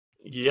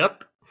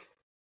 Yep.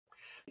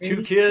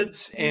 2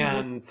 kids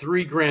and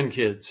 3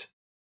 grandkids.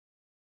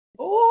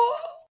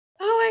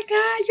 Oh my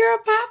God, you're a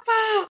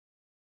papa.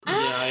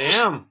 Yeah, I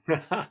am.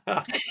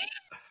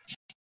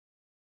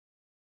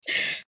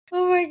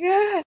 Oh my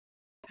God.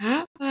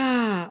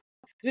 Papa.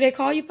 Do they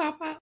call you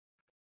Papa?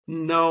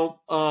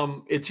 No,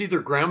 it's either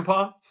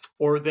grandpa,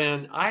 or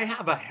then I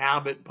have a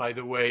habit, by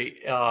the way,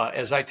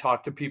 as I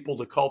talk to people,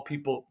 to call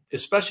people,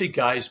 especially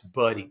guys,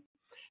 buddy.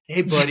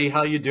 Hey, buddy,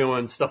 how you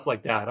doing? Stuff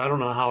like that. I don't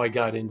know how I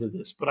got into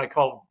this, but I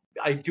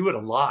do it a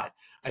lot.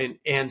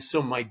 And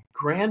so my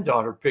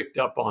granddaughter picked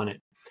up on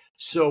it.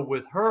 So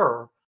with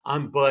her,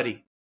 I'm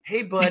buddy.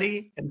 Hey,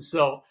 buddy. And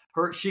so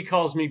she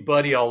calls me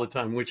buddy all the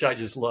time, which I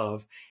just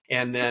love.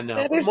 And then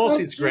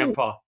mostly it's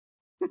grandpa.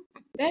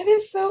 That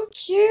is so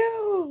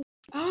cute.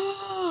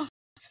 Oh,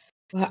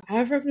 well,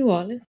 I'm from New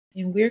Orleans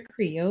and we're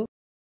Creole.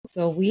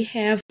 So we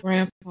have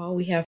grandpa,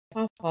 we have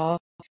papa,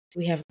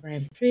 we have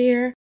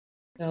grandpere.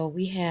 So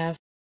we have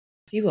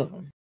a few of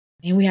them.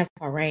 And we have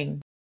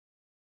parrain.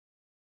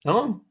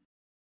 Oh.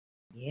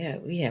 Yeah,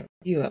 we have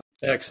a few of them.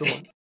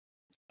 Excellent.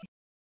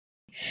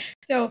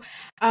 So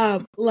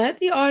let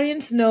the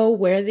audience know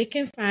where they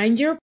can find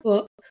your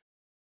book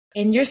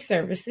and your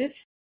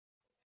services.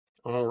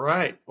 All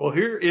right. Well,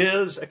 here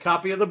is a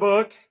copy of the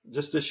book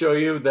just to show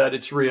you that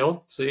it's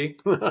real. See?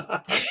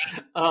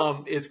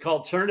 It's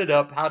called Turn It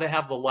Up, How to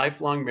Have the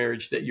Lifelong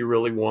Marriage That You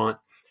Really Want.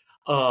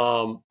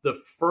 The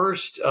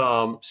first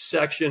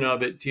section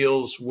of it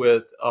deals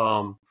with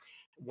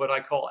what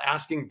I call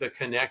asking the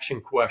connection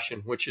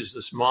question, which is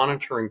this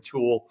monitoring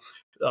tool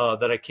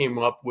that I came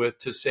up with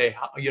to say,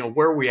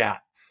 where are we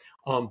at?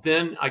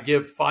 Then I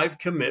give 5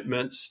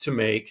 commitments to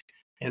make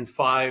and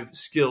 5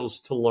 skills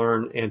to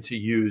learn and to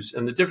use.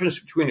 And the difference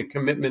between a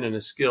commitment and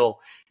a skill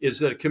is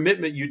that a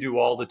commitment you do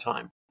all the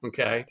time.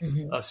 Okay.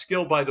 Mm-hmm. A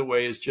skill, by the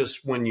way, is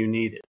just when you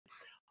need it.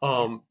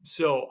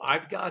 So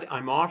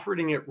I'm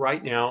offering it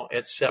right now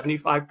at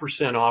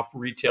 75% off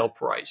retail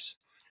price.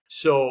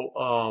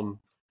 So,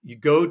 you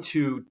go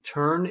to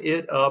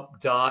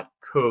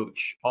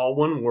turnitup.coach, all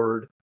one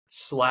word,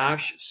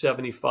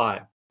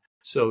 /75.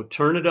 So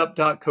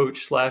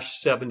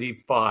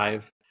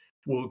turnitup.coach/75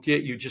 will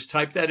get you, just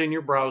type that in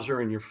your browser,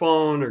 in your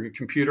phone or your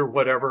computer,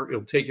 whatever.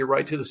 It'll take you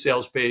right to the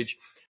sales page.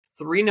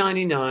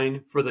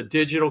 $3.99 for the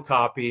digital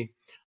copy,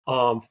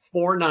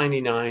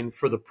 $4.99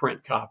 for the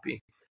print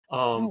copy.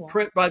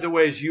 Print, by the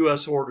way, is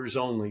U.S. orders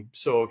only.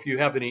 So if you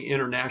have any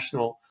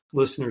international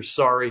listeners,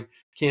 sorry,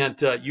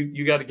 can't.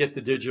 You got to get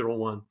the digital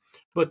one.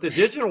 But the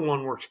digital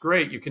one works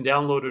great. You can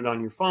download it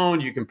on your phone.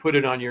 You can put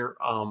it on your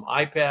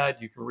iPad.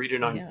 You can read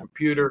it on your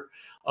computer.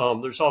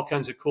 There's all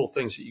kinds of cool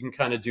things that you can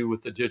kind of do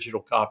with the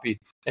digital copy.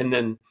 And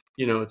then,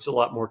 it's a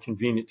lot more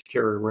convenient to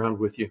carry around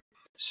with you.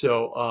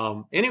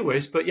 So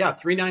anyways, but yeah,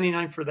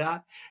 $3.99 for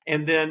that.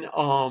 And then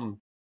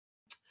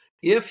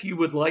if you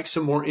would like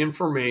some more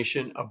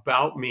information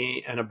about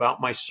me and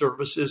about my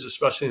services,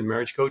 especially in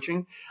marriage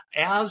coaching,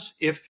 as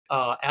a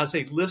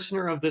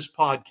listener of this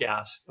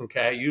podcast,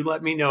 okay, you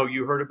let me know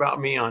you heard about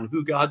me on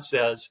Who God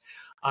Says,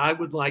 I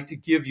would like to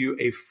give you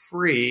a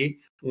free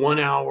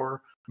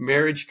 1-hour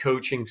marriage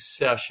coaching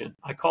session.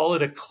 I call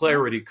it a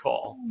clarity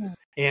call.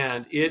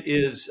 And it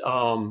is,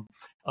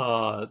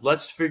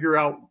 let's figure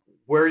out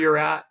where you're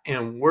at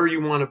and where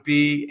you want to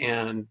be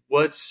and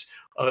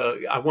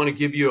I want to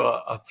give you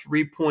a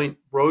 3-point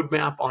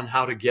roadmap on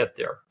how to get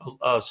there,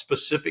 a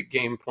specific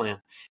game plan,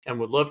 and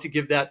would love to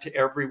give that to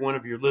every one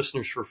of your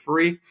listeners for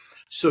free.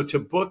 So to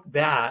book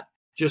that,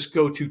 just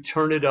go to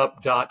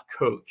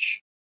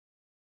turnitup.coach.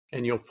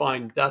 and you'll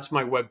find that's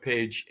my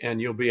webpage,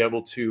 and you'll be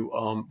able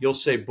to, you'll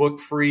say book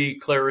free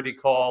clarity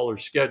call or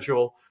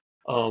schedule,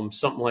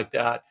 something like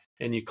that.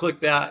 And you click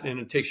that and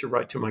it takes you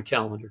right to my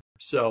calendar.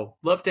 So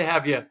love to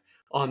have you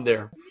on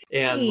there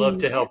and love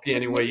to help you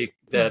any way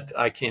that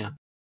I can.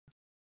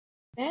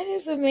 That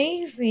is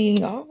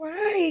amazing. All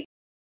right.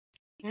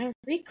 Got a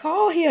free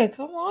call here.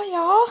 Come on,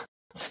 y'all.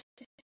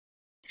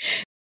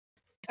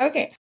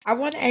 Okay. I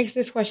want to ask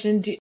this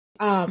question.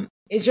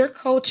 Is your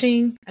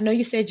coaching, I know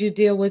you said you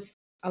deal with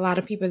a lot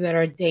of people that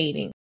are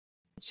dating.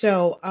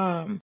 So,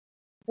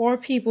 for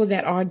people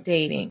that are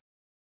dating,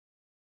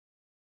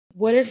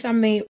 what are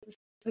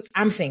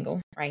I'm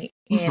single, right?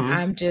 And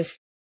I'm just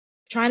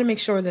trying to make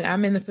sure that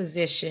I'm in the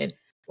position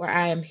where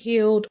I am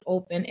healed,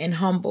 open, and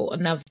humble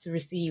enough to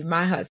receive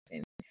my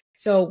husband.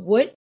 So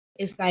what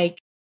is like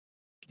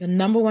the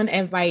number one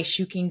advice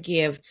you can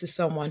give to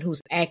someone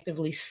who's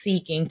actively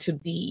seeking to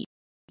be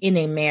in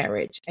a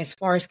marriage as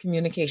far as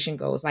communication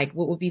goes? Like,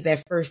 what would be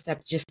that first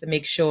step just to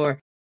make sure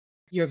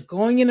you're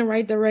going in the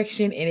right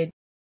direction and it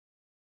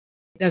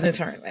doesn't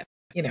turn left,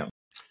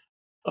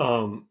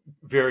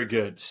 Very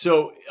good.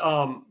 So,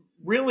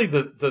 really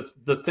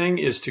the thing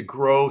is to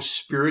grow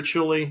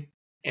spiritually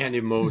and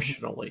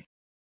emotionally.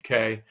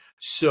 Okay.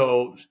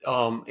 So,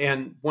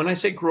 and when I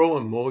say grow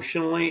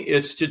emotionally,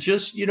 it's to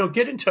just,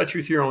 get in touch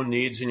with your own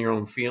needs and your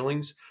own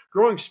feelings.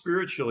 Growing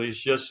spiritually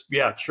is just,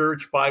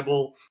 church,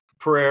 Bible,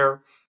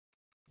 prayer,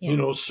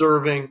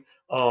 serving,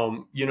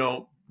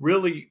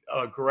 really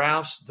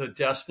grasp the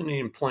destiny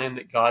and plan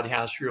that God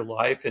has for your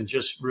life, and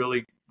just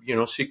really,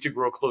 seek to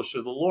grow closer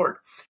to the Lord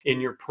in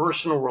your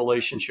personal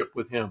relationship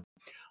with Him.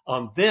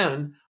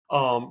 Then,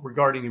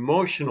 regarding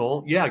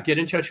emotional, get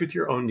in touch with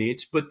your own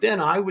needs. But then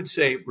I would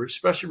say,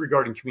 especially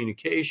regarding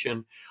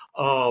communication,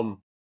 learn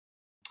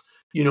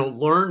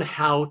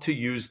how to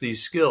use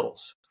these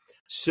skills.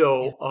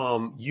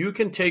 So you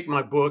can take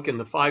my book and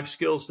the 5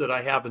 skills that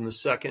I have in the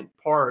second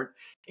part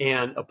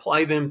and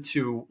apply them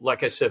to,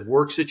 like I said,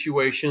 work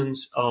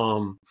situations,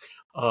 parenting,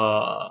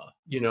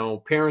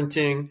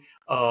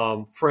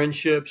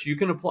 friendships. You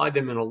can apply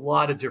them in a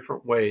lot of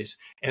different ways.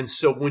 And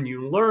so when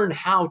you learn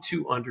how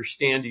to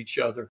understand each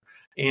other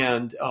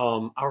and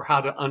or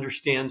how to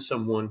understand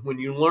someone, when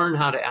you learn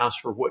how to ask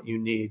for what you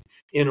need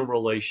in a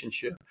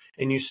relationship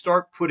and you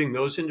start putting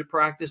those into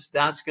practice,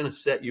 that's going to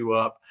set you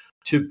up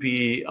to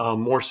be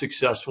more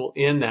successful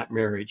in that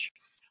marriage.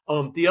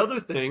 The other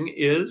thing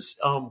is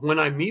when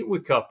I meet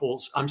with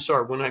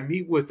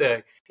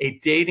a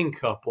dating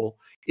couple,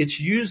 it's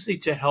usually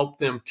to help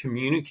them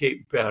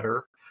communicate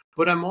better,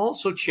 but I'm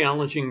also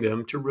challenging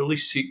them to really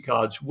seek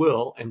God's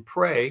will and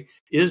pray,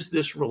 is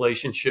this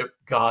relationship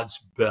God's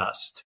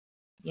best?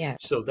 Yeah.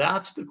 So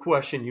that's the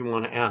question you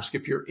want to ask.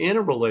 If you're in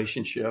a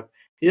relationship,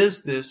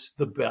 is this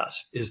the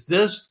best? Is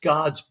this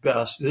God's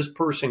best? This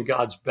person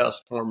God's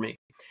best for me?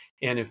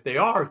 And if they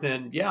are,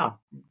 then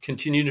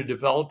continue to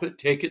develop it,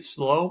 take it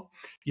slow,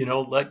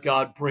 let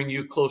God bring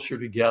you closer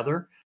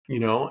together,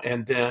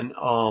 and then,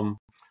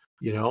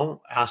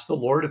 ask the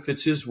Lord if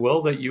it's His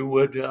will that you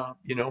would,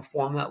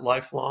 form that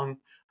lifelong,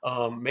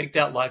 make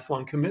that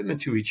lifelong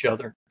commitment to each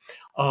other.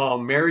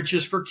 Marriage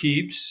is for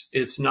keeps.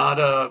 It's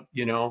not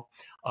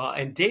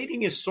and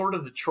dating is sort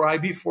of the try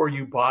before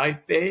you buy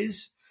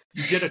phase.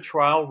 You get a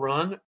trial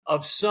run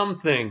of some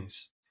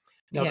things.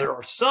 Now, there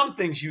are some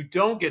things you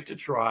don't get to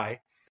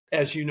try,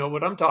 as you know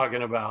what I'm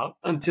talking about,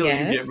 until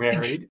you get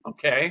married,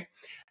 okay?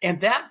 And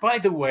that, by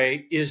the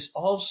way, is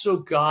also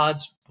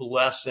God's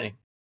blessing,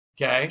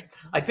 okay?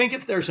 I think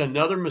if there's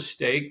another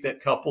mistake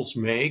that couples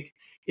make,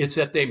 it's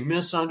that they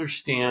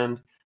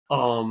misunderstand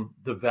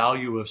the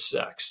value of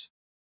sex.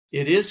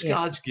 It is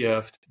God's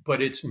gift,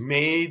 but it's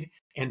made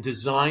and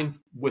designed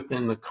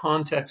within the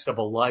context of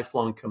a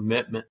lifelong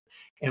commitment.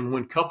 And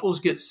when couples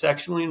get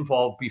sexually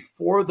involved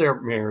before they're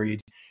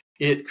married,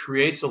 it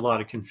creates a lot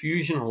of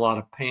confusion, a lot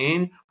of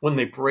pain. When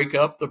they break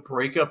up, the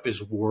breakup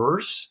is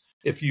worse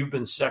if you've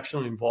been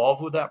sexually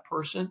involved with that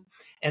person.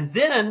 And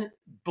then,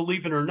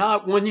 believe it or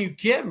not, when you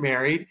get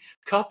married,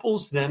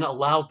 couples then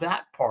allow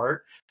that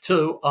part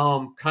to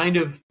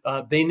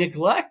they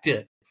neglect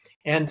it.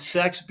 And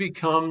sex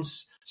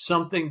becomes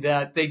something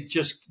that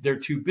they're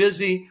too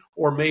busy,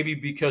 or maybe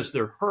because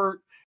they're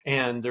hurt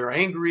and they're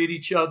angry at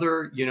each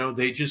other,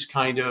 they just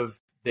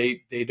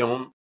they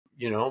don't,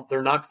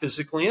 they're not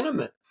physically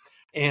intimate.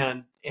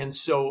 And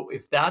so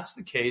if that's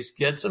the case,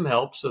 get some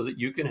help so that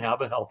you can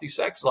have a healthy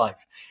sex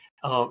life.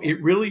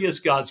 It really is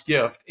God's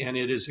gift, and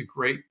it is a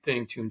great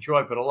thing to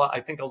enjoy. But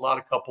I think a lot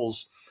of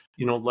couples,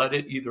 let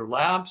it either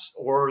lapse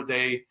or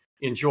they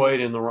enjoy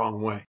it in the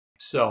wrong way.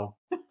 So,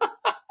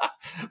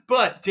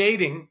 but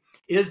dating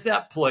is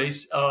that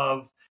place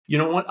of,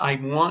 I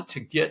want to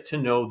get to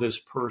know this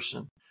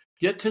person.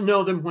 Get to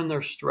know them when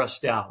they're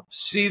stressed out.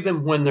 See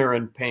them when they're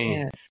in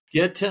pain. Yes.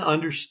 Get to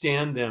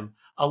understand them.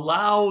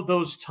 Allow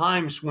those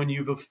times when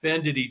you've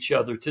offended each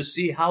other to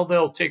see how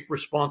they'll take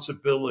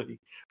responsibility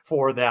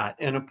for that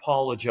and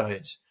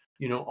apologize.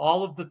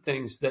 All of the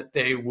things that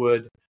they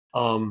would,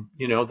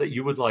 that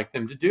you would like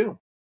them to do.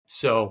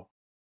 So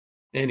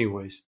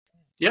anyways,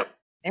 yep.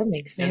 That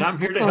makes And sense. I'm I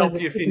here to call it help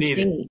the you if you 50 need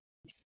it. shades.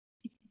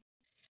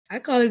 I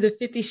call it the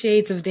 50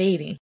 shades of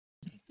dating.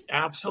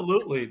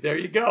 Absolutely. There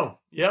you go.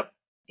 Yep.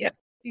 Yep.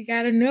 You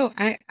got to know.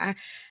 I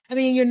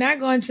mean, you're not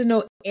going to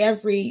know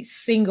every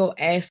single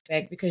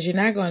aspect because you're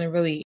not going to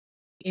really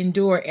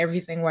endure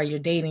everything while you're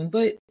dating.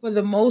 But for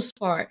the most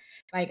part,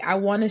 like, I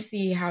want to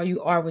see how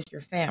you are with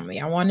your family.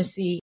 I want to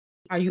see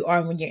how you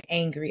are when you're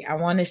angry. I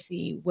want to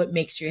see what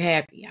makes you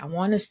happy. I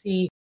want to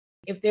see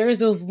if there's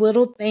those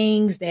little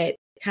things that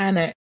kind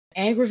of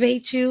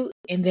aggravate you.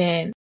 And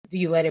then do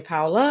you let it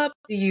pile up?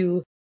 Do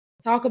you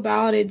talk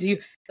about it?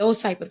 Those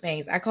type of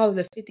things? I call it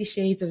the 50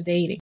 shades of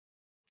dating.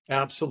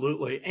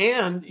 Absolutely.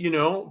 And,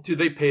 do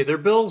they pay their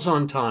bills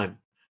on time?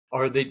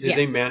 Do they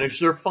Yes. manage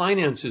their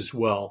finances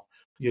well?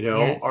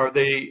 Yes. Are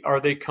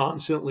they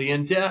constantly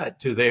in debt?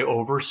 Do they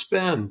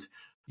overspend?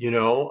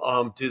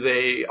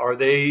 Are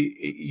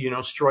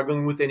they,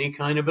 struggling with any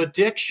kind of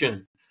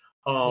addiction?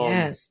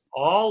 Yes.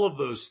 All of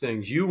those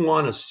things you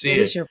want to see What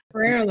is it. your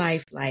prayer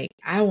life like?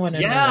 I want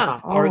to know it Yeah.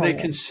 Are they all.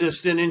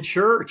 consistent in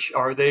church?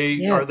 Are they,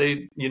 Yes. are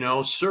they,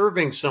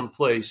 serving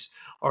someplace?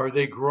 Are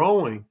they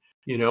growing?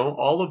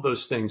 All of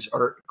those things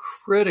are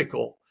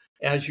critical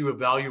as you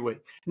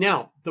evaluate.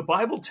 Now, the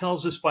Bible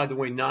tells us, by the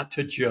way, not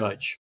to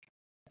judge.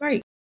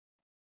 Right.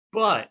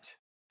 But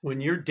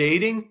when you're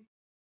dating,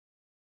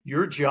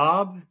 your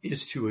job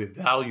is to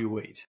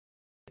evaluate.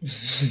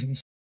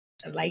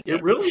 I like It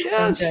that. really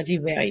Don't is. judge,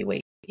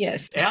 evaluate.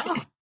 Yes.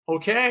 Yeah.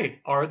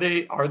 Okay. Are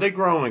they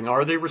growing?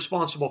 Are they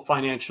responsible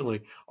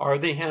financially? Are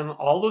they handling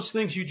all those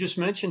things you just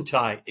mentioned,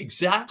 Ty?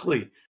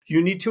 Exactly.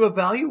 You need to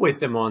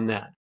evaluate them on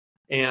that.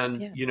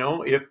 And, Yeah.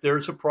 if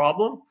there's a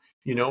problem,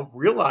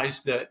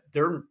 realize that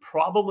they're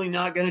probably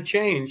not going to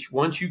change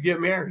once you get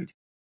married.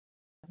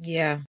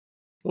 Yeah.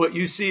 What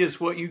you see is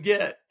what you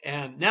get.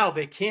 And now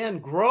they can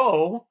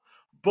grow,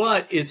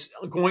 but it's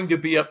going to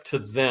be up to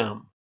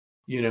them,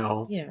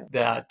 Yeah.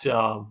 that,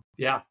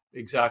 yeah,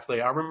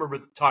 exactly. I remember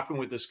talking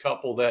with this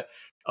couple that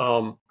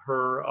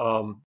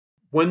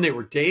when they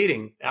were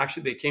dating,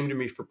 actually, they came to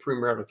me for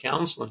premarital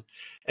counseling,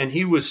 and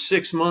he was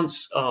 6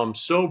 months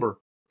sober.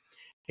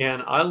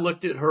 And I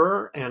looked at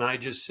her and I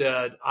just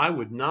said, I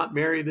would not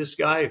marry this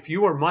guy. If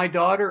you were my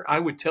daughter, I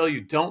would tell you,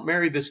 don't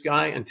marry this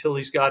guy until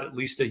he's got at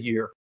least a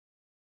year.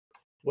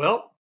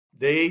 Well,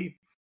 they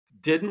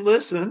didn't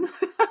listen.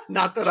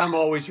 Not that I'm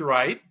always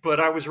right, but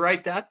I was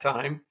right that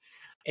time.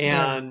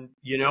 Yeah. And,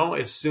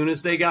 as soon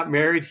as they got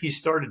married, he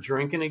started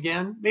drinking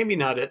again. Maybe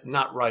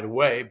not right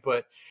away,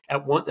 but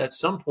at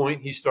some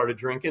point he started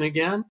drinking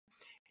again.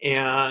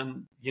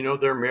 And,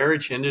 their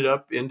marriage ended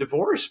up in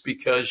divorce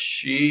because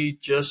he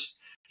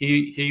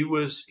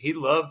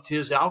loved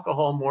his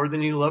alcohol more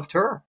than he loved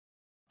her.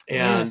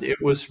 And Yes.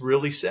 it was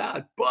really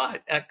sad,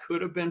 but that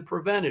could have been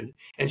prevented.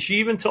 And she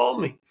even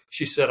told me,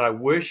 she said, I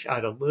wish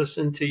I'd have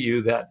listened to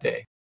you that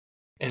day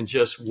and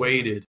just Yeah.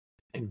 waited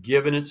and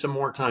given it some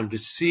more time to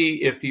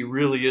see if he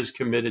really is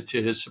committed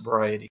to his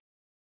sobriety.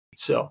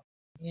 So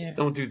Yeah.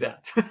 don't do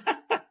that.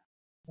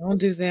 Don't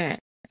do that.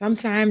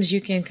 Sometimes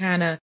you can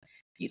kind of,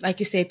 like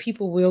you said,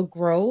 people will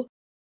grow,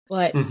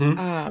 but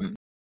Mm-hmm.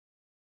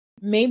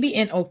 maybe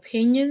in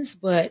opinions,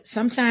 but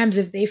sometimes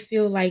if they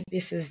feel like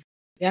this is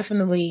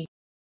definitely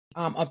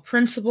a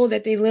principle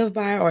that they live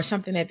by or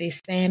something that they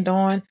stand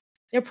on,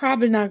 they're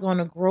probably not going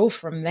to grow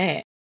from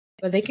that.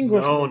 But they can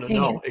grow from No,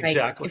 opinions. Like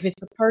exactly. if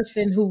it's a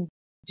person who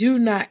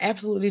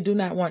absolutely do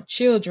not want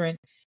children,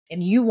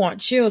 and you want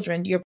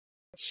children,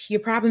 you're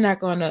probably not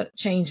going to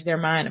change their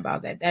mind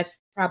about that. That's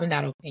probably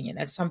not opinion.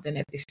 That's something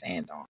that they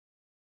stand on.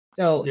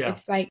 So Yeah.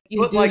 it's like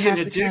you But do like an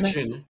have to kind of,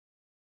 addiction,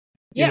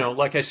 yeah,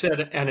 like I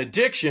said, an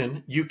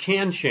addiction, you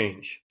can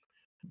change.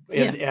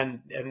 yeah,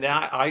 And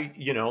that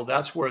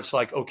that's where it's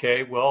like,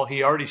 okay, well,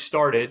 he already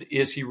started.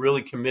 Is he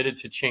really committed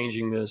to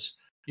changing this,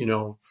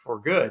 for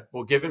good?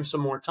 We'll give him some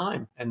more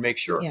time and make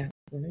sure. yeah.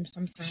 Give them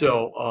some time.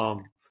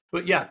 So,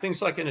 but yeah,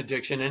 things like an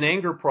addiction, an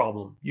anger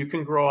problem, you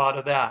can grow out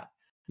of that,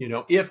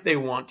 if they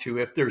want to,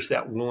 if there's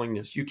that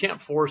willingness. You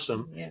can't force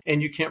them Yeah,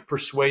 and you can't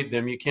persuade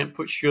them. You can't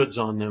put shoulds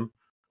on them,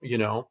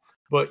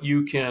 but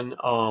you can,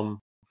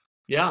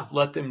 yeah,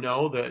 let them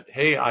know that,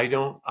 hey, I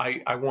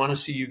want to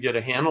see you get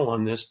a handle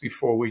on this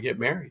before we get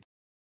married.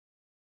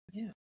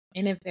 yeah.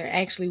 And if they're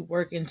actually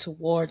working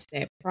towards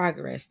that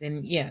progress,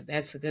 then yeah,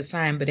 that's a good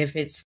sign. But if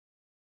it's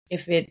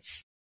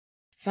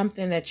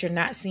something that you're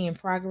not seeing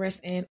progress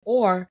in,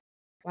 or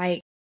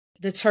like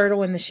the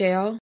turtle in the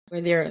shell where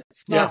they start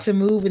Yeah, to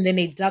move and then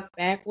they duck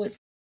backwards,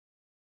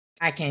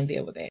 I can't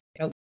deal with that.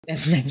 Nope,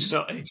 that's not.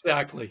 no,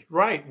 exactly.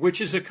 Right.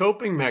 Which is a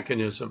coping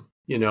mechanism,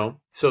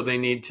 so they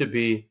need to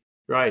be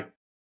right.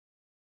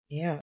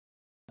 Yeah,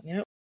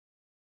 yep.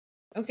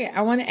 Okay,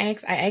 I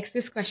ask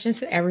this question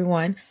to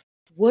everyone.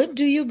 What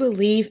do you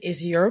believe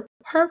is your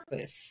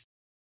purpose?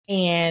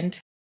 And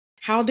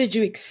how did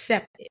you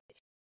accept it?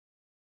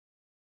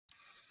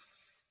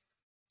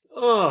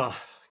 Oh,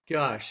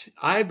 gosh.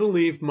 I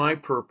believe my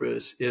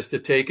purpose is to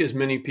take as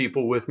many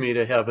people with me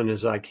to heaven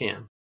as I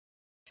can.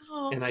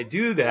 Oh, And I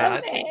do love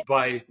that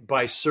that.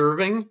 by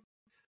serving,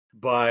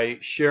 by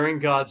sharing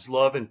God's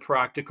love in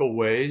practical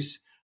ways,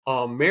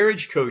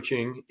 marriage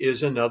coaching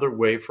is another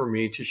way for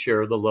me to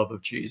share the love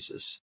of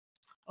Jesus.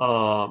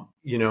 And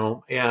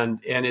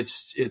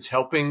it's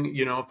helping,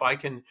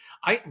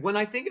 if when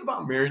I think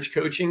about marriage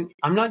coaching,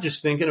 I'm not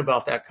just thinking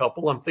about that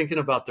couple, I'm thinking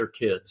about their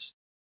kids.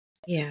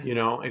 Yeah.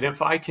 And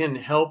if I can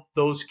help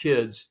those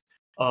kids,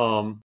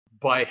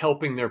 by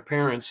helping their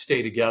parents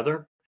stay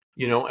together,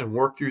 and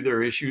work through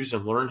their issues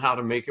and learn how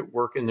to make it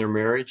work in their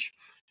marriage,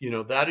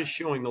 that is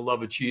showing the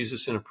love of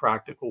Jesus in a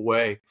practical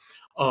way.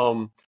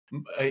 And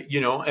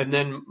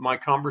then my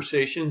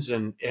conversations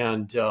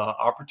and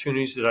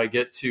opportunities that I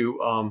get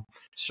to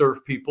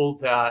serve people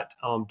that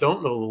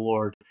don't know the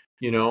Lord,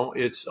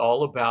 it's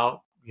all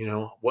about,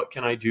 what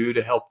can I do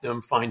to help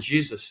them find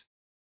Jesus?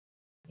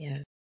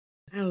 Yeah,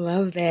 I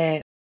love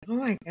that. Oh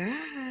my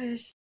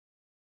gosh.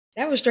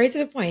 That was straight to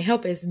the point.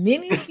 Help as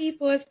many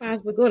people as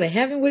possible go to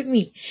heaven with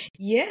me.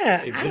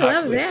 Yeah, Exactly. I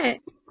love that.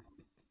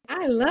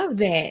 I love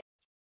that.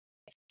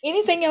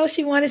 Anything else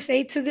you want to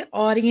say to the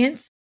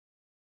audience?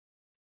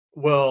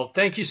 Well,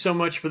 thank you so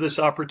much for this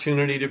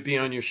opportunity to be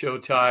on your show,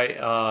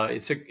 Ty.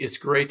 It's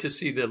great to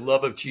see the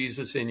love of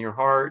Jesus in your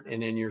heart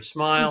and in your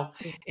smile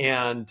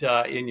and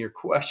in your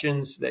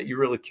questions, that you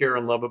really care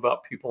and love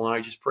about people. And I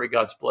just pray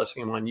God's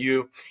blessing on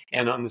you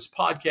and on this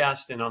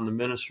podcast and on the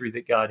ministry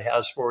that God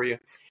has for you.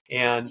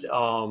 And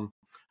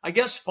I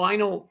guess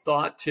final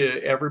thought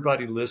to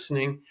everybody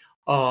listening,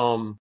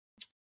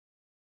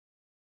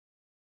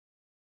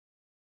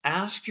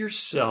 ask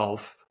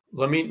yourself,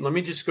 let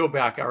me just go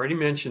back. I already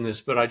mentioned this,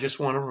 but I just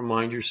want to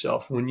remind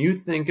yourself, when you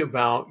think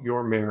about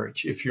your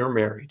marriage, if you're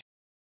married,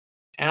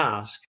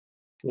 ask,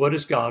 what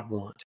does God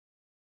want?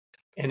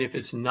 And if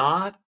it's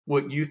not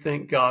what you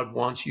think God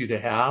wants you to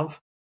have,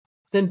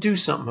 then do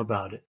something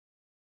about it.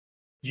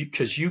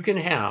 Because you can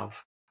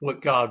have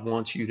what God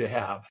wants you to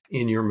have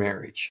in your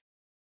marriage.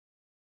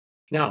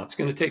 Now, it's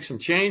going to take some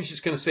change.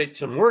 It's going to take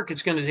some work.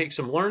 It's going to take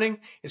some learning.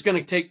 It's going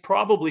to take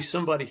probably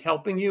somebody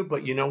helping you,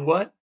 but you know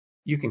what?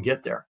 You can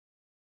get there.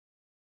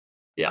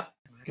 Yeah,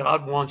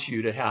 God wants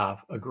you to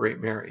have a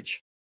great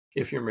marriage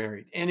if you're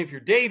married. And if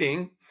you're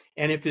dating,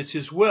 and if it's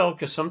His will,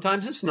 because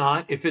sometimes it's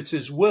not, if it's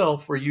His will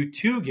for you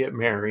to get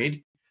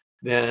married,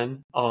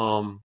 then,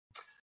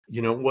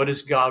 what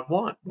does God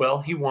want?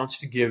 Well, He wants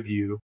to give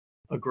you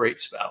a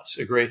great spouse,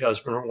 a great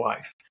husband or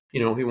wife.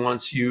 He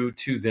wants you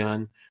to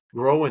then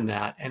grow in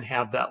that and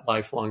have that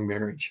lifelong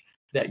marriage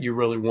that you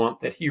really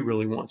want, that He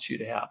really wants you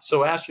to have.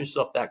 So ask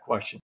yourself that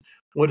question.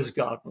 What does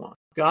God want?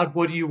 God,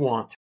 what do you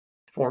want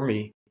for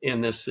me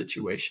in this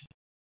situation?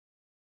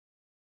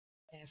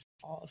 That's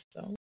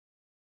awesome.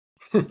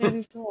 That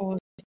is so awesome.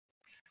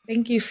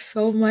 Thank you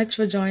so much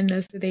for joining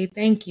us today.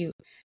 Thank you.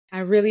 I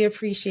really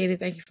appreciate it.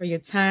 Thank you for your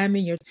time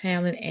and your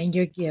talent and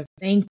your gift.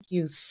 Thank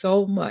you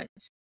so much.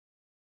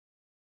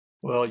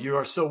 Well, you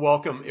are so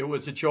welcome. It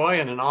was a joy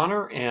and an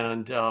honor.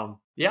 And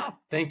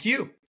thank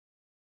you.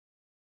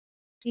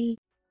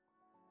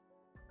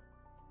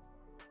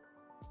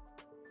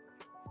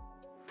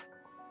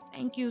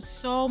 Thank you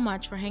so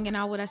much for hanging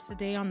out with us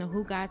today on the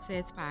Who God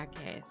Says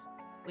podcast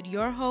with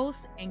your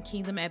host and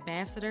Kingdom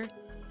Ambassador,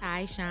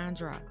 Ty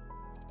Chandra.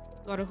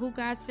 Go to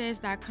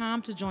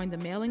whogodsays.com to join the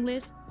mailing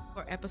list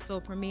for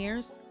episode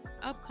premieres,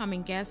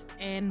 upcoming guests,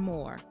 and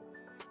more.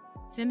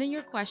 Send in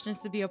your questions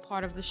to be a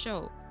part of the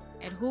show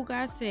at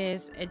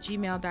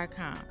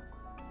whogodsays@gmail.com.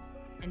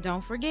 And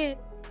don't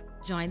forget,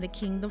 join the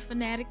Kingdom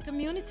Fanatic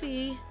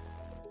community.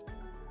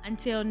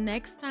 Until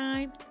next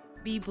time,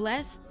 be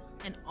blessed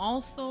and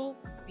also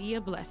be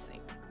a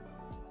blessing.